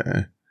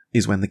later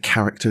is when the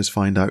characters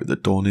find out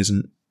that Dawn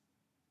isn't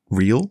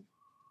real.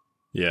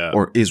 Yeah.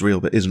 Or is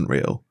real but isn't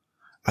real.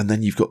 And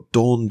then you've got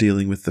Dawn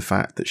dealing with the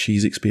fact that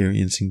she's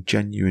experiencing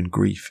genuine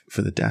grief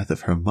for the death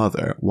of her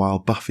mother, while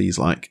Buffy's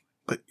like,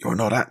 but you're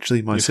not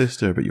actually my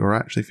sister, but you're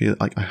actually feeling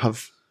like I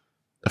have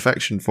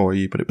affection for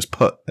you, but it was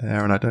put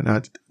there and I don't know how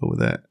to deal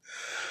with it.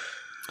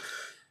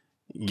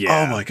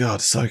 Yeah. Oh my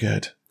god, so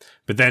good.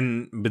 But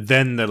then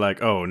they're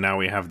like, oh, now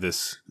we have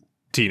this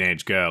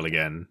teenage girl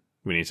again.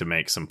 We need to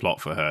make some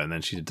plot for her. And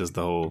then she does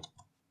the whole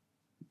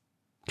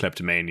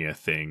kleptomania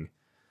thing.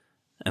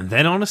 And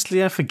then,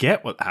 honestly, I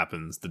forget what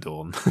happens to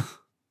Dawn.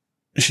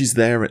 She's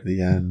there at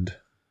the end.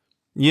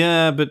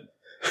 Yeah, but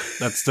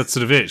that's sort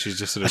of it. She's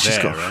just sort of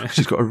there, right?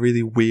 She's got a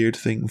really weird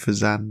thing for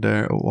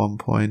Xander at one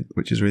point,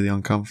 which is really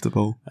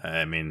uncomfortable.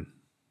 I mean...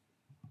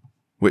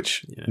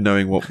 Which,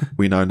 knowing what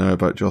we now know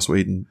about Joss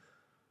Whedon,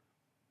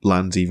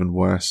 lands even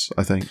worse,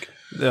 I think.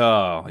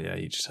 Oh, yeah,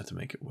 you just had to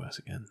make it worse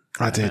again.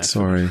 I did,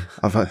 sorry.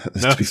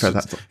 To be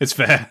fair, it's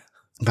fair.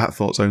 That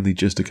thought's only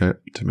just occurred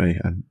to me,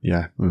 and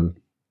yeah...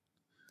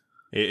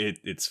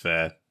 It's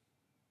fair.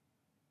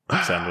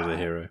 Xander's a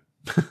hero.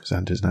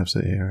 Xander's an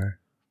absolute hero.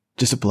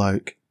 Just a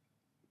bloke.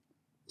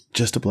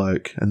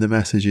 And the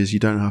message is you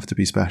don't have to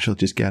be special,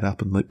 just get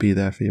up and be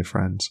there for your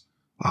friends.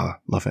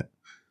 Love it.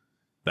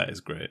 That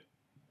is great.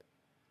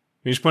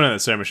 We should point out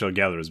that Sarah Michelle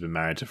Gellar has been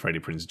married to Freddie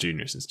Prinze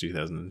Jr. since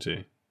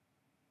 2002.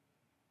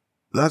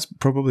 That's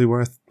probably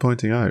worth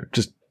pointing out,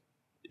 just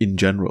in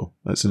general.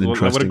 That's an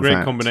interesting fact. What a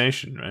great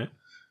combination, right?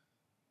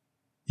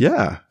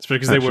 Yeah. Especially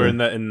because they were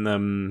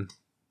in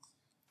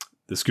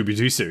the Scooby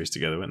Doo series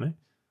together, weren't they?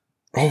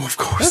 Oh, of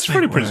course. That's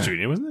Freddie Prinze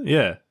Jr., wasn't it?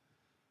 Yeah.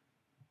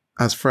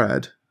 As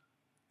Fred?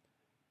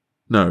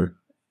 No.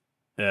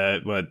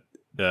 What?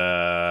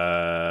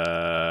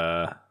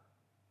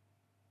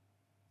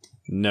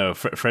 No,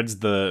 Fred's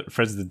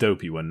the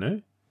dopey one,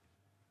 no?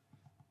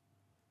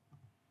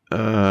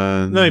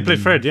 No, he played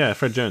Fred, yeah,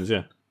 Fred Jones,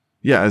 yeah.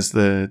 Yeah, as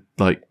the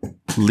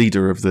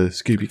leader of the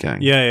Scooby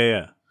Gang.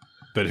 Yeah.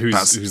 But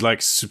who's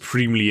like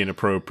supremely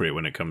inappropriate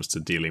when it comes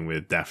to dealing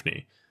with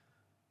Daphne.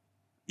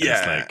 And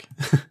Yeah.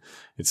 it's like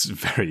it's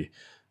very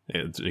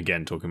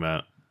again talking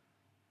about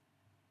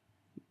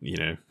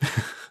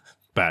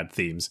bad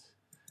themes.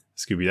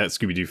 That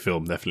Scooby-Doo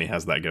film definitely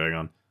has that going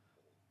on.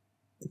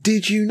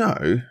 Did you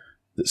know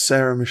that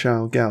Sarah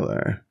Michelle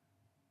Gellar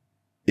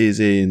is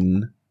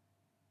in...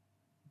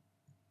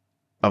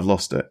 I've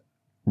lost it.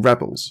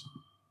 Rebels.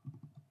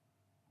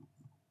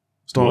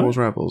 Star Wars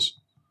Rebels.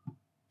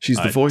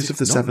 She's the voice of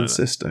the Seventh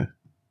Sister.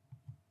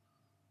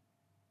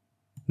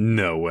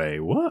 No way.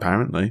 What?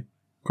 Apparently.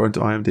 According to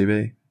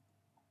IMDb.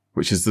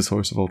 Which is the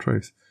source of all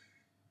truth.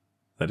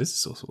 That is the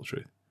source of all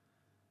truth.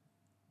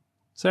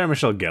 Sarah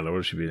Michelle Gellar, what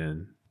has she been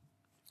in?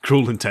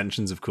 Cruel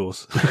Intentions, of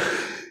course.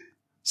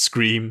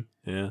 Scream,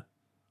 yeah.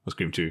 Or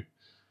Scream 2.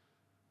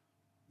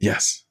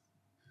 Yes.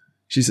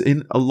 She's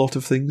in a lot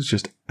of things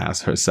just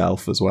as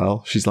herself as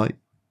well. She's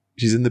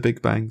in The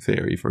Big Bang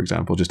Theory, for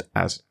example, just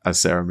as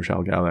Sarah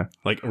Michelle Gellar.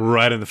 Like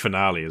right in the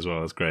finale as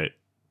well. That's great.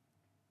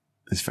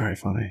 It's very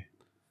funny.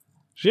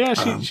 Yeah,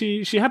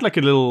 she had like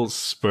a little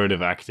spurt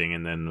of acting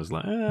and then was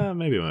like,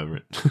 maybe I'm over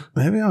it.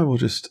 Maybe I will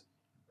just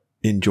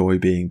enjoy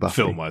being Buffy.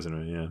 Film-wise,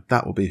 anyway, yeah.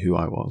 That will be who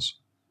I was.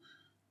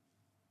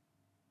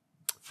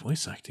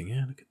 Voice acting,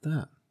 yeah, look at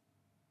that.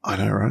 I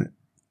know, right?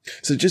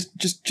 So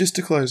just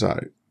to close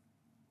out,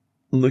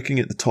 looking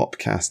at the top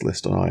cast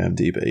list on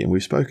IMDb, and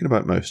we've spoken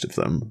about most of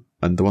them,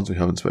 and the ones we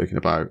haven't spoken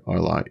about are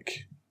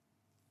like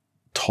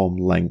Tom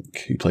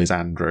Lenk, who plays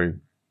Andrew,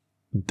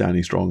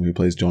 Danny Strong, who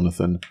plays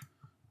Jonathan.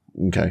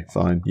 Okay,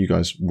 fine. You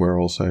guys were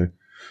also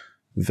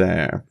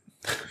there.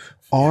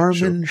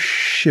 Armin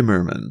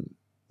Shimmerman,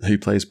 who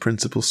plays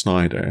Principal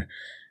Snyder,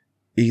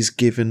 is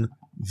given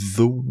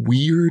the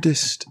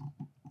weirdest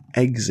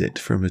exit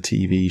from a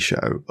TV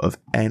show of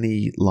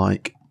any,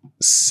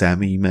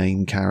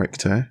 semi-main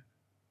character.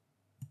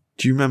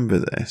 Do you remember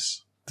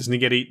this? Doesn't he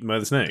get eaten by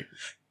the snake?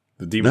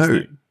 The demon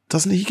snake? No.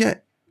 Doesn't he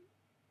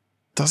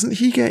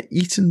get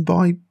eaten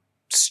by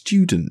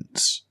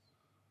students?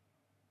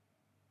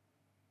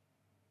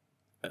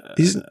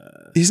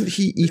 Isn't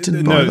he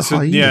eaten by the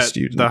hyena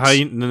students? The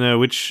hyena,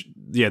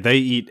 they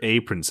eat a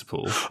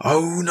principal.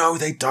 Oh no,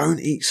 they don't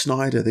eat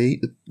Snyder. They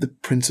eat the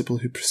principal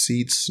who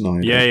precedes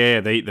Snyder.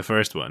 Yeah, they eat the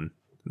first one.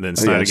 And then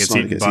Snyder gets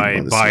eaten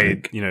by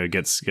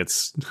gets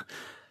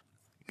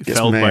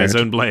felled by his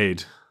own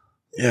blade.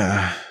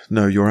 Yeah,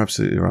 no, you're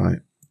absolutely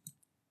right.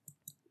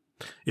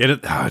 Yeah,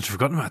 I'd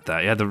forgotten about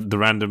that. Yeah, the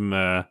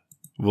random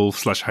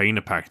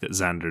wolf/hyena pack that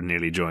Xander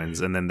nearly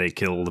joins, and then they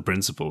kill the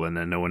principal, and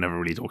then no one ever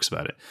really talks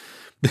about it.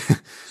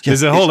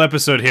 There's a whole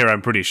episode here,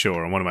 I'm pretty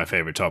sure, on one of my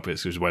favorite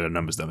topics, which is why the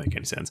numbers don't make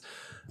any sense.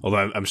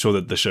 Although I'm sure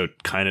that the show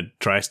kind of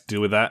tries to deal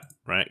with that,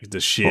 right?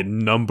 The sheer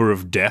number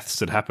of deaths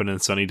that happen in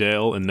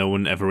Sunnydale, and no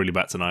one ever really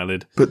bats an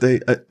eyelid. But they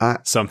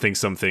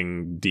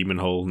something demon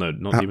hole. No,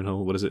 not demon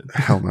hole. What is it?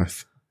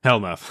 Hellmouth.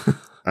 Hellmouth.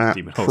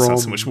 Demon hole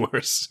sounds so much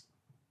worse.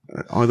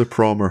 Either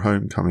prom or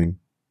homecoming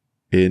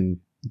in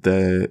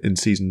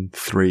season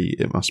 3,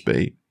 it must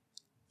be.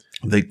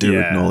 They do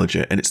acknowledge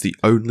it, and it's the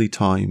only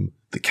time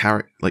the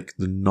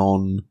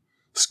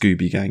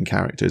non-Scooby Gang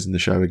characters in the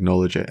show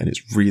acknowledge it, and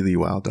it's really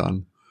well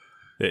done.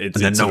 And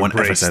then no one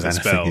ever says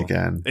anything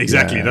again.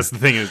 Exactly, yeah. That's the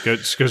thing. It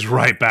just goes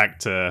right back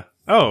to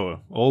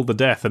all the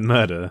death and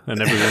murder,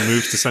 and everyone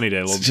moves to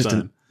Sunnydale all the time. It's just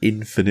an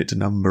infinite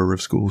number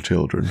of school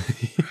children.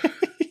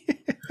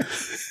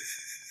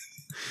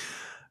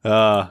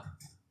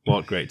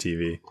 What great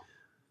TV.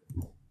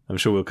 I'm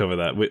sure we'll cover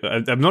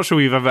that. I'm not sure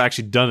we've ever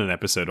actually done an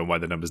episode on why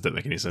the numbers don't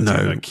make any sense.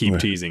 No, keep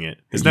teasing it.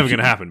 It's never going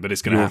to happen, but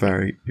it's going to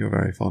happen. You're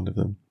very fond of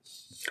them.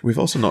 We've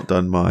also not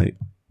done my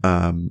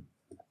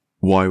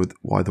why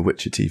the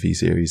Witcher TV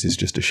series is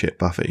just a shit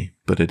Buffy,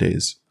 but it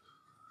is.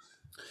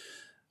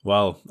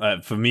 Well,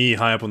 for me,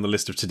 high up on the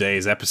list of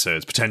today's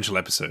potential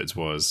episodes,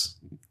 was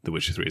The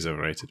Witcher 3 is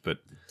overrated, but...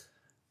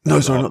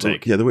 No, sorry, not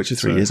take. The Witcher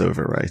 3 is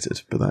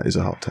overrated, but that is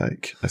a hot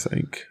take, I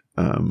think.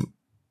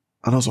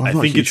 And also, I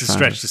think it's a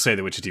stretch to say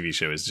the Witcher TV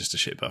show is just a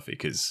shit Buffy,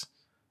 because...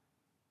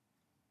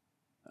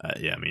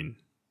 but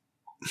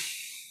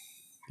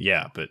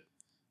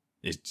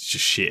it's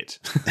just shit.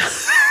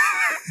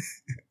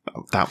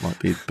 That might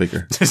be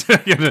bigger. I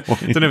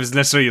don't know if it's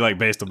necessarily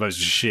based on most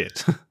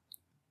shit.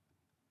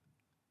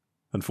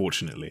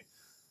 Unfortunately.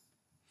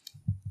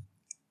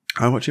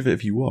 How much of it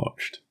have you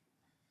watched?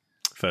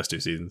 First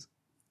 2 seasons.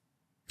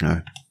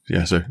 No.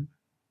 Yeah, so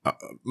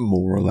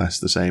more or less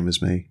the same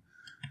as me.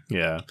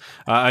 Yeah.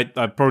 I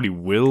probably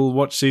will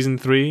watch season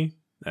 3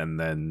 and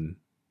then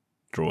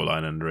draw a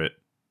line under it.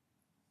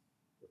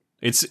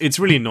 It's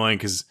really annoying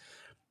because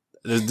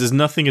There's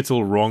nothing at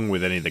all wrong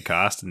with any of the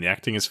cast and the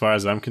acting, as far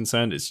as I'm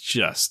concerned. It's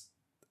just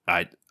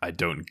I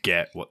don't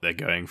get what they're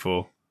going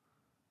for.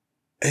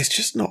 It's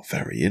just not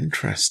very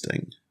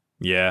interesting.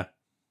 Yeah,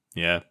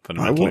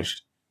 fundamentally.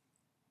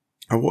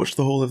 I watched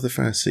the whole of the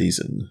first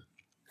season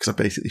because I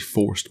basically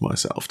forced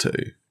myself to,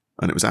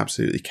 and it was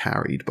absolutely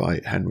carried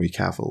by Henry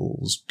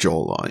Cavill's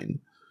jawline.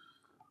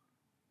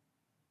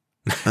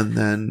 And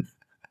then,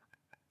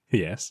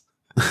 yes,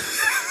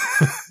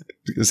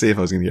 to see if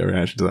I was going to get a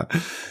reaction to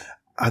that.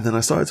 And then I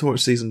started to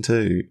watch season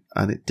 2,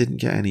 and it didn't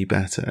get any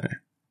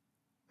better.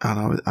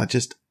 And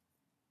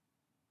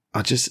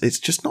it's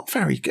just not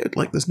very good.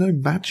 Like, there's no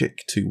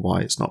magic to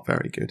why it's not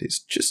very good. It's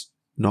just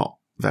not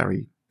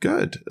very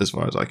good, as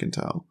far as I can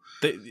tell.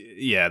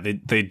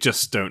 They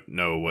just don't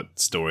know what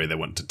story they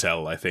want to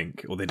tell, I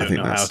think. Or they don't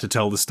know how to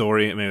tell the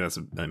story. Maybe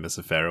that's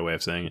a fairer way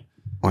of saying it.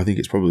 I think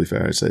it's probably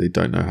fair to say they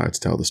don't know how to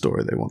tell the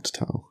story they want to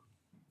tell.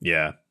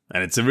 Yeah,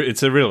 and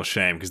it's a real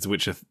shame, because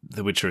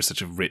The Witcher is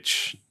such a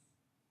rich,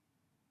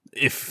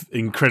 if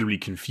incredibly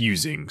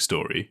confusing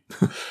story.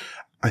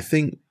 I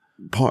think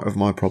part of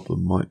my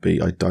problem might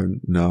be I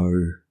don't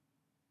know.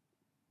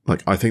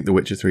 Like, I think The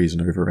Witcher 3 is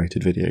an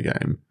overrated video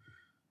game,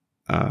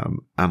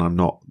 and I'm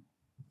not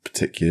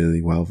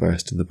particularly well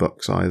versed in the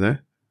books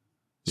either.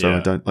 So I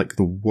don't like,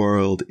 the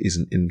world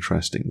isn't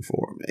interesting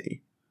for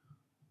me.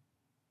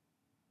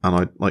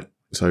 And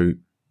so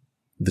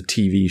the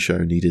TV show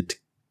needed to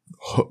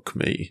hook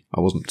me.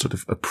 I wasn't sort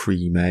of a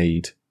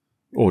pre-made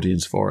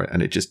audience for it,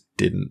 and it just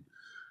didn't.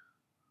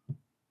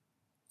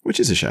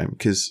 Which is a shame,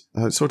 because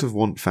I sort of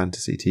want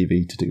fantasy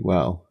TV to do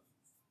well.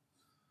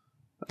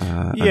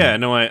 I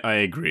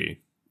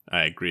agree.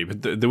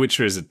 But The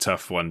Witcher is a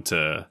tough one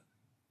to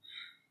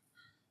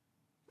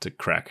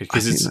crack,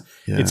 because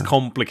it's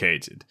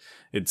complicated.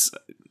 It's,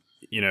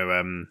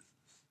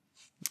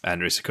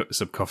 Andrei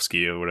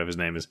Sapkowski, or whatever his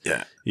name is.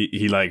 Yeah.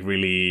 He like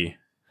really,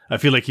 I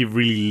feel like he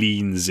really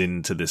leans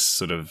into this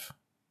sort of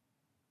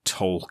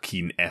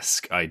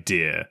Tolkien-esque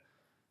idea,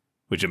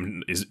 which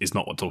is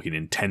not what Tolkien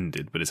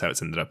intended, but is how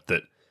it's ended up,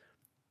 that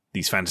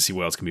these fantasy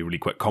worlds can be really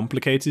quite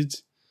complicated.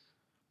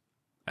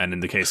 And in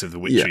the case of the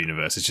Witcher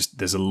universe, it's just,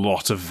 there's a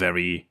lot of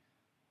very...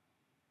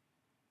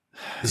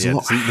 There's a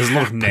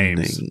lot of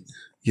names.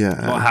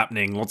 Yeah. A lot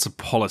happening, lots of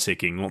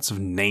politicking, lots of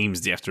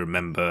names that you have to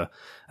remember,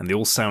 and they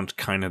all sound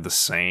kind of the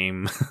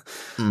same.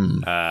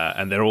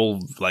 And they're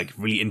all like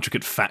really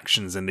intricate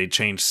factions, and they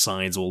change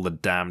sides all the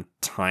damn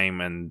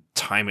time, and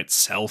time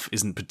itself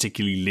isn't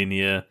particularly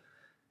linear.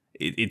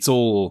 It's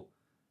all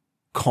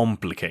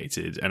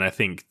complicated, and I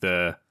think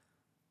the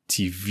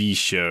TV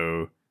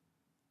show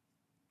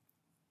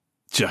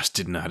just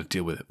didn't know how to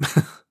deal with it.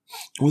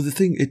 Well,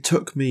 it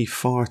took me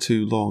far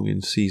too long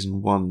in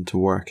season 1 to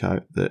work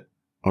out that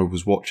I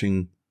was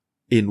watching,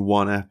 in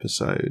one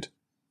episode,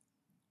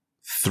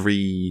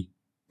 three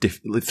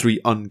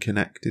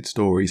unconnected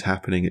stories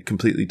happening at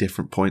completely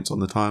different points on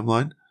the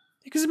timeline.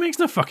 Because it makes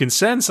no fucking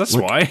sense, that's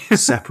why.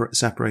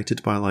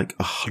 separated by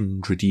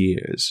 100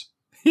 years.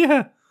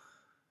 Yeah.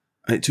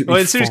 And it took me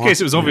in Siri's case,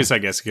 it was obvious, I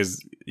guess,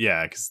 because...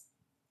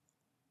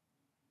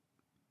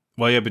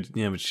 but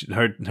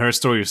her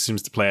story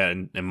seems to play out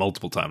in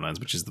multiple timelines,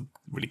 which is the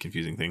really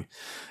confusing thing.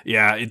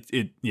 Yeah,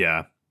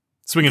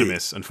 swing and a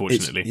miss,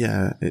 unfortunately.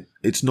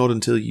 It's not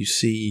until you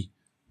see...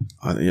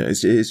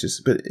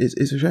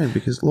 it's a shame,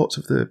 because lots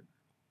of the...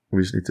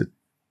 We just need to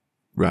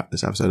wrap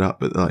this episode up,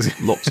 but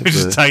lots of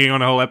just tagging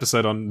on a whole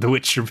episode on The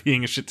Witcher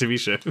being a shit TV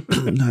show.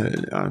 No,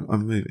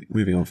 I'm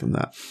moving on from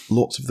that.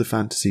 Lots of the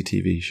fantasy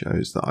TV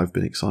shows that I've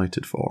been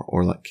excited for,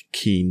 or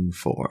keen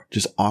for,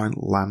 just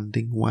aren't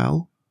landing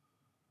well.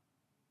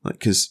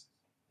 Because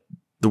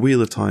The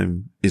Wheel of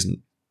Time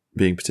isn't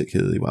being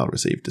particularly well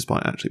received,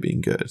 despite actually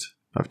being good.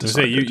 I've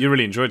decided. You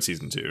really enjoyed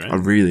season 2, right? I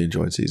really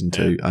enjoyed season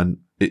 2, and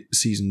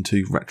season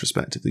 2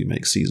 retrospectively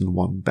makes season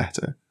 1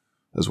 better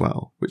as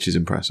well, which is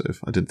impressive.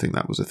 I didn't think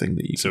that was a thing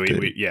that you could do.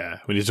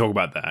 We need to talk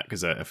about that,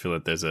 because I feel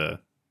like there's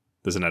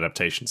an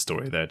adaptation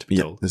story there to be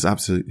told. There's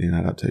absolutely an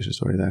adaptation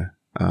story there.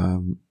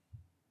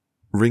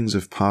 Rings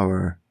of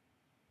Power,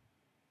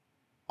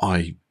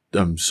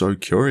 I'm so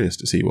curious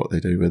to see what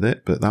they do with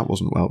it, but that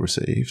wasn't well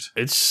received.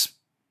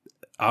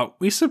 Aren't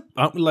we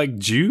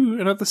due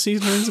another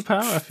season of Rings of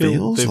Power? I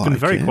feel they've been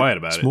very quiet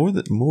about it.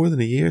 It's more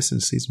than a year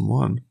since season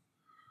 1.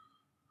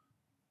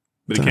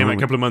 But it came out a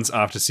couple of months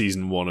after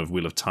season 1 of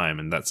Wheel of Time,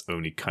 and that's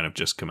only kind of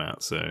just come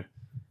out, so...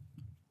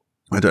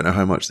 I don't know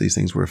how much these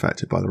things were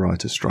affected by the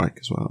writer's strike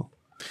as well.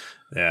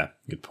 Yeah,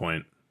 good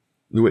point.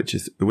 The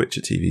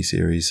Witcher TV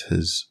series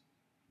has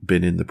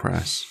been in the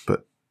press,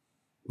 but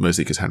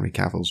mostly because Henry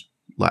Cavill's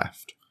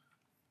left.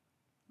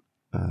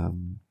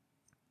 And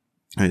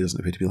it doesn't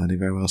appear to be landing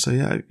very well. So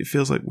yeah, it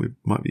feels like we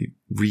might be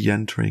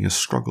re-entering a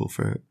struggle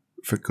for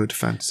good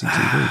fantasy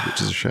TV,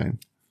 which is a shame.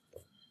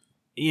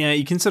 Yeah,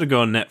 you can sort of go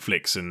on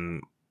Netflix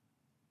and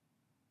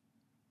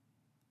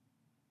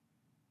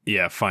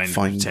find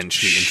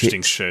potentially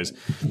interesting shows.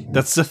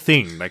 That's the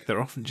thing.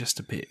 They're often just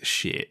a bit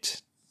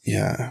shit.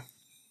 Yeah.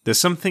 There's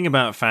something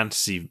about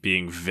fantasy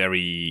being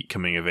very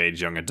coming of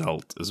age young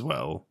adult as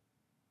well.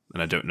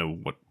 And I don't know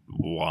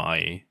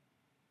why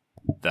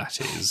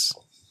that is.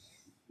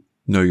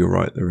 No, you're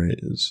right, there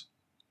is.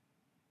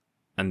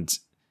 And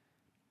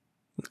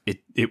it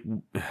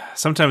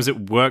sometimes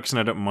it works and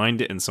I don't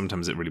mind it, and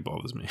sometimes it really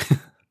bothers me.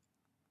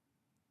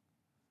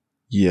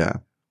 Yeah.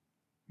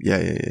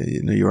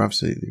 No, you're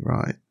absolutely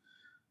right.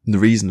 And the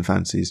reason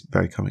fantasy is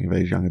very coming of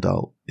age young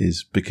adult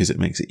is because it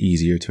makes it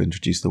easier to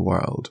introduce the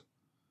world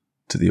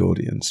to the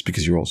audience,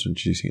 because you're also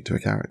introducing it to a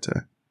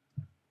character.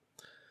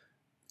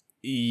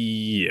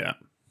 Yeah.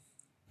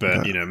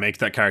 But, make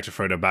that character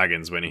Frodo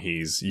Baggins when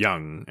he's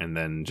young and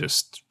then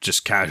just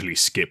casually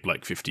skip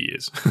like 50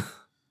 years.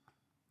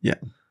 Yeah.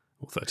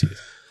 Or 30 years.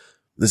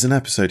 There's an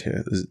episode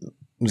here.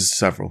 There's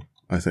several,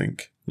 I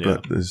think. Yeah.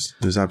 But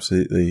there's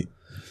absolutely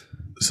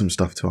some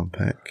stuff to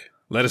unpick.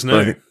 Let us know.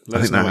 I think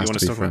what that you has want to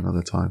be talk for about.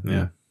 another time.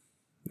 Yeah.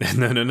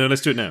 No,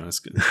 let's do it now. Let's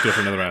go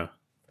for another hour.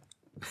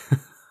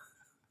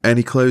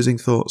 Any closing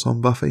thoughts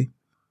on Buffy?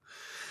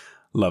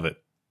 Love it.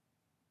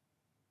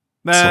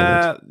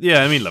 Solid.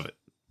 Yeah, love it.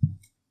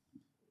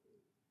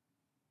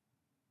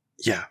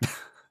 Yeah.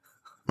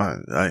 I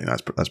think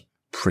that's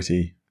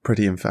pretty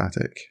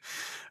emphatic.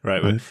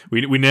 Right.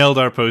 We nailed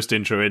our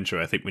post-intro intro.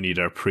 I think we need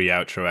our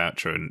pre-outro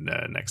outro in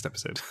next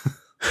episode.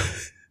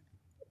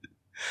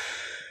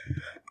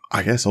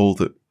 I guess all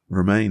that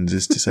remains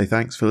is to say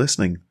thanks for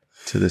listening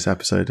to this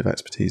episode of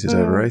Expertise is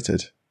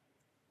Overrated.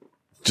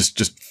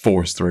 Just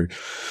force through.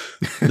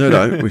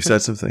 No, we've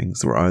said some things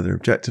that were either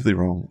objectively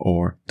wrong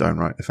or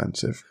downright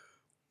offensive.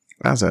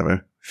 As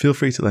ever, feel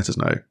free to let us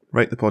know,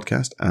 rate the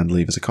podcast and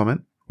leave us a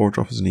comment, or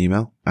drop us an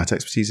email at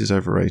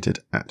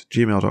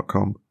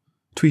expertiseisoverrated@gmail.com,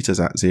 tweet us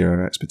at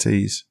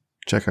 @zeroexpertise,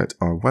 check out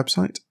our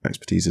website,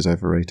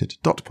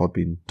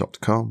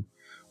 expertiseisoverrated.podbean.com,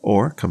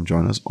 or come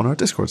join us on our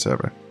Discord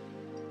server.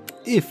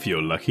 If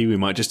you're lucky, we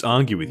might just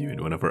argue with you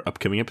in one of our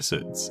upcoming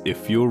episodes.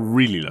 If you're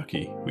really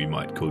lucky, we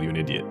might call you an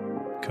idiot.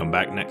 Come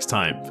back next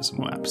time for some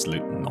more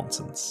absolute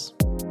nonsense.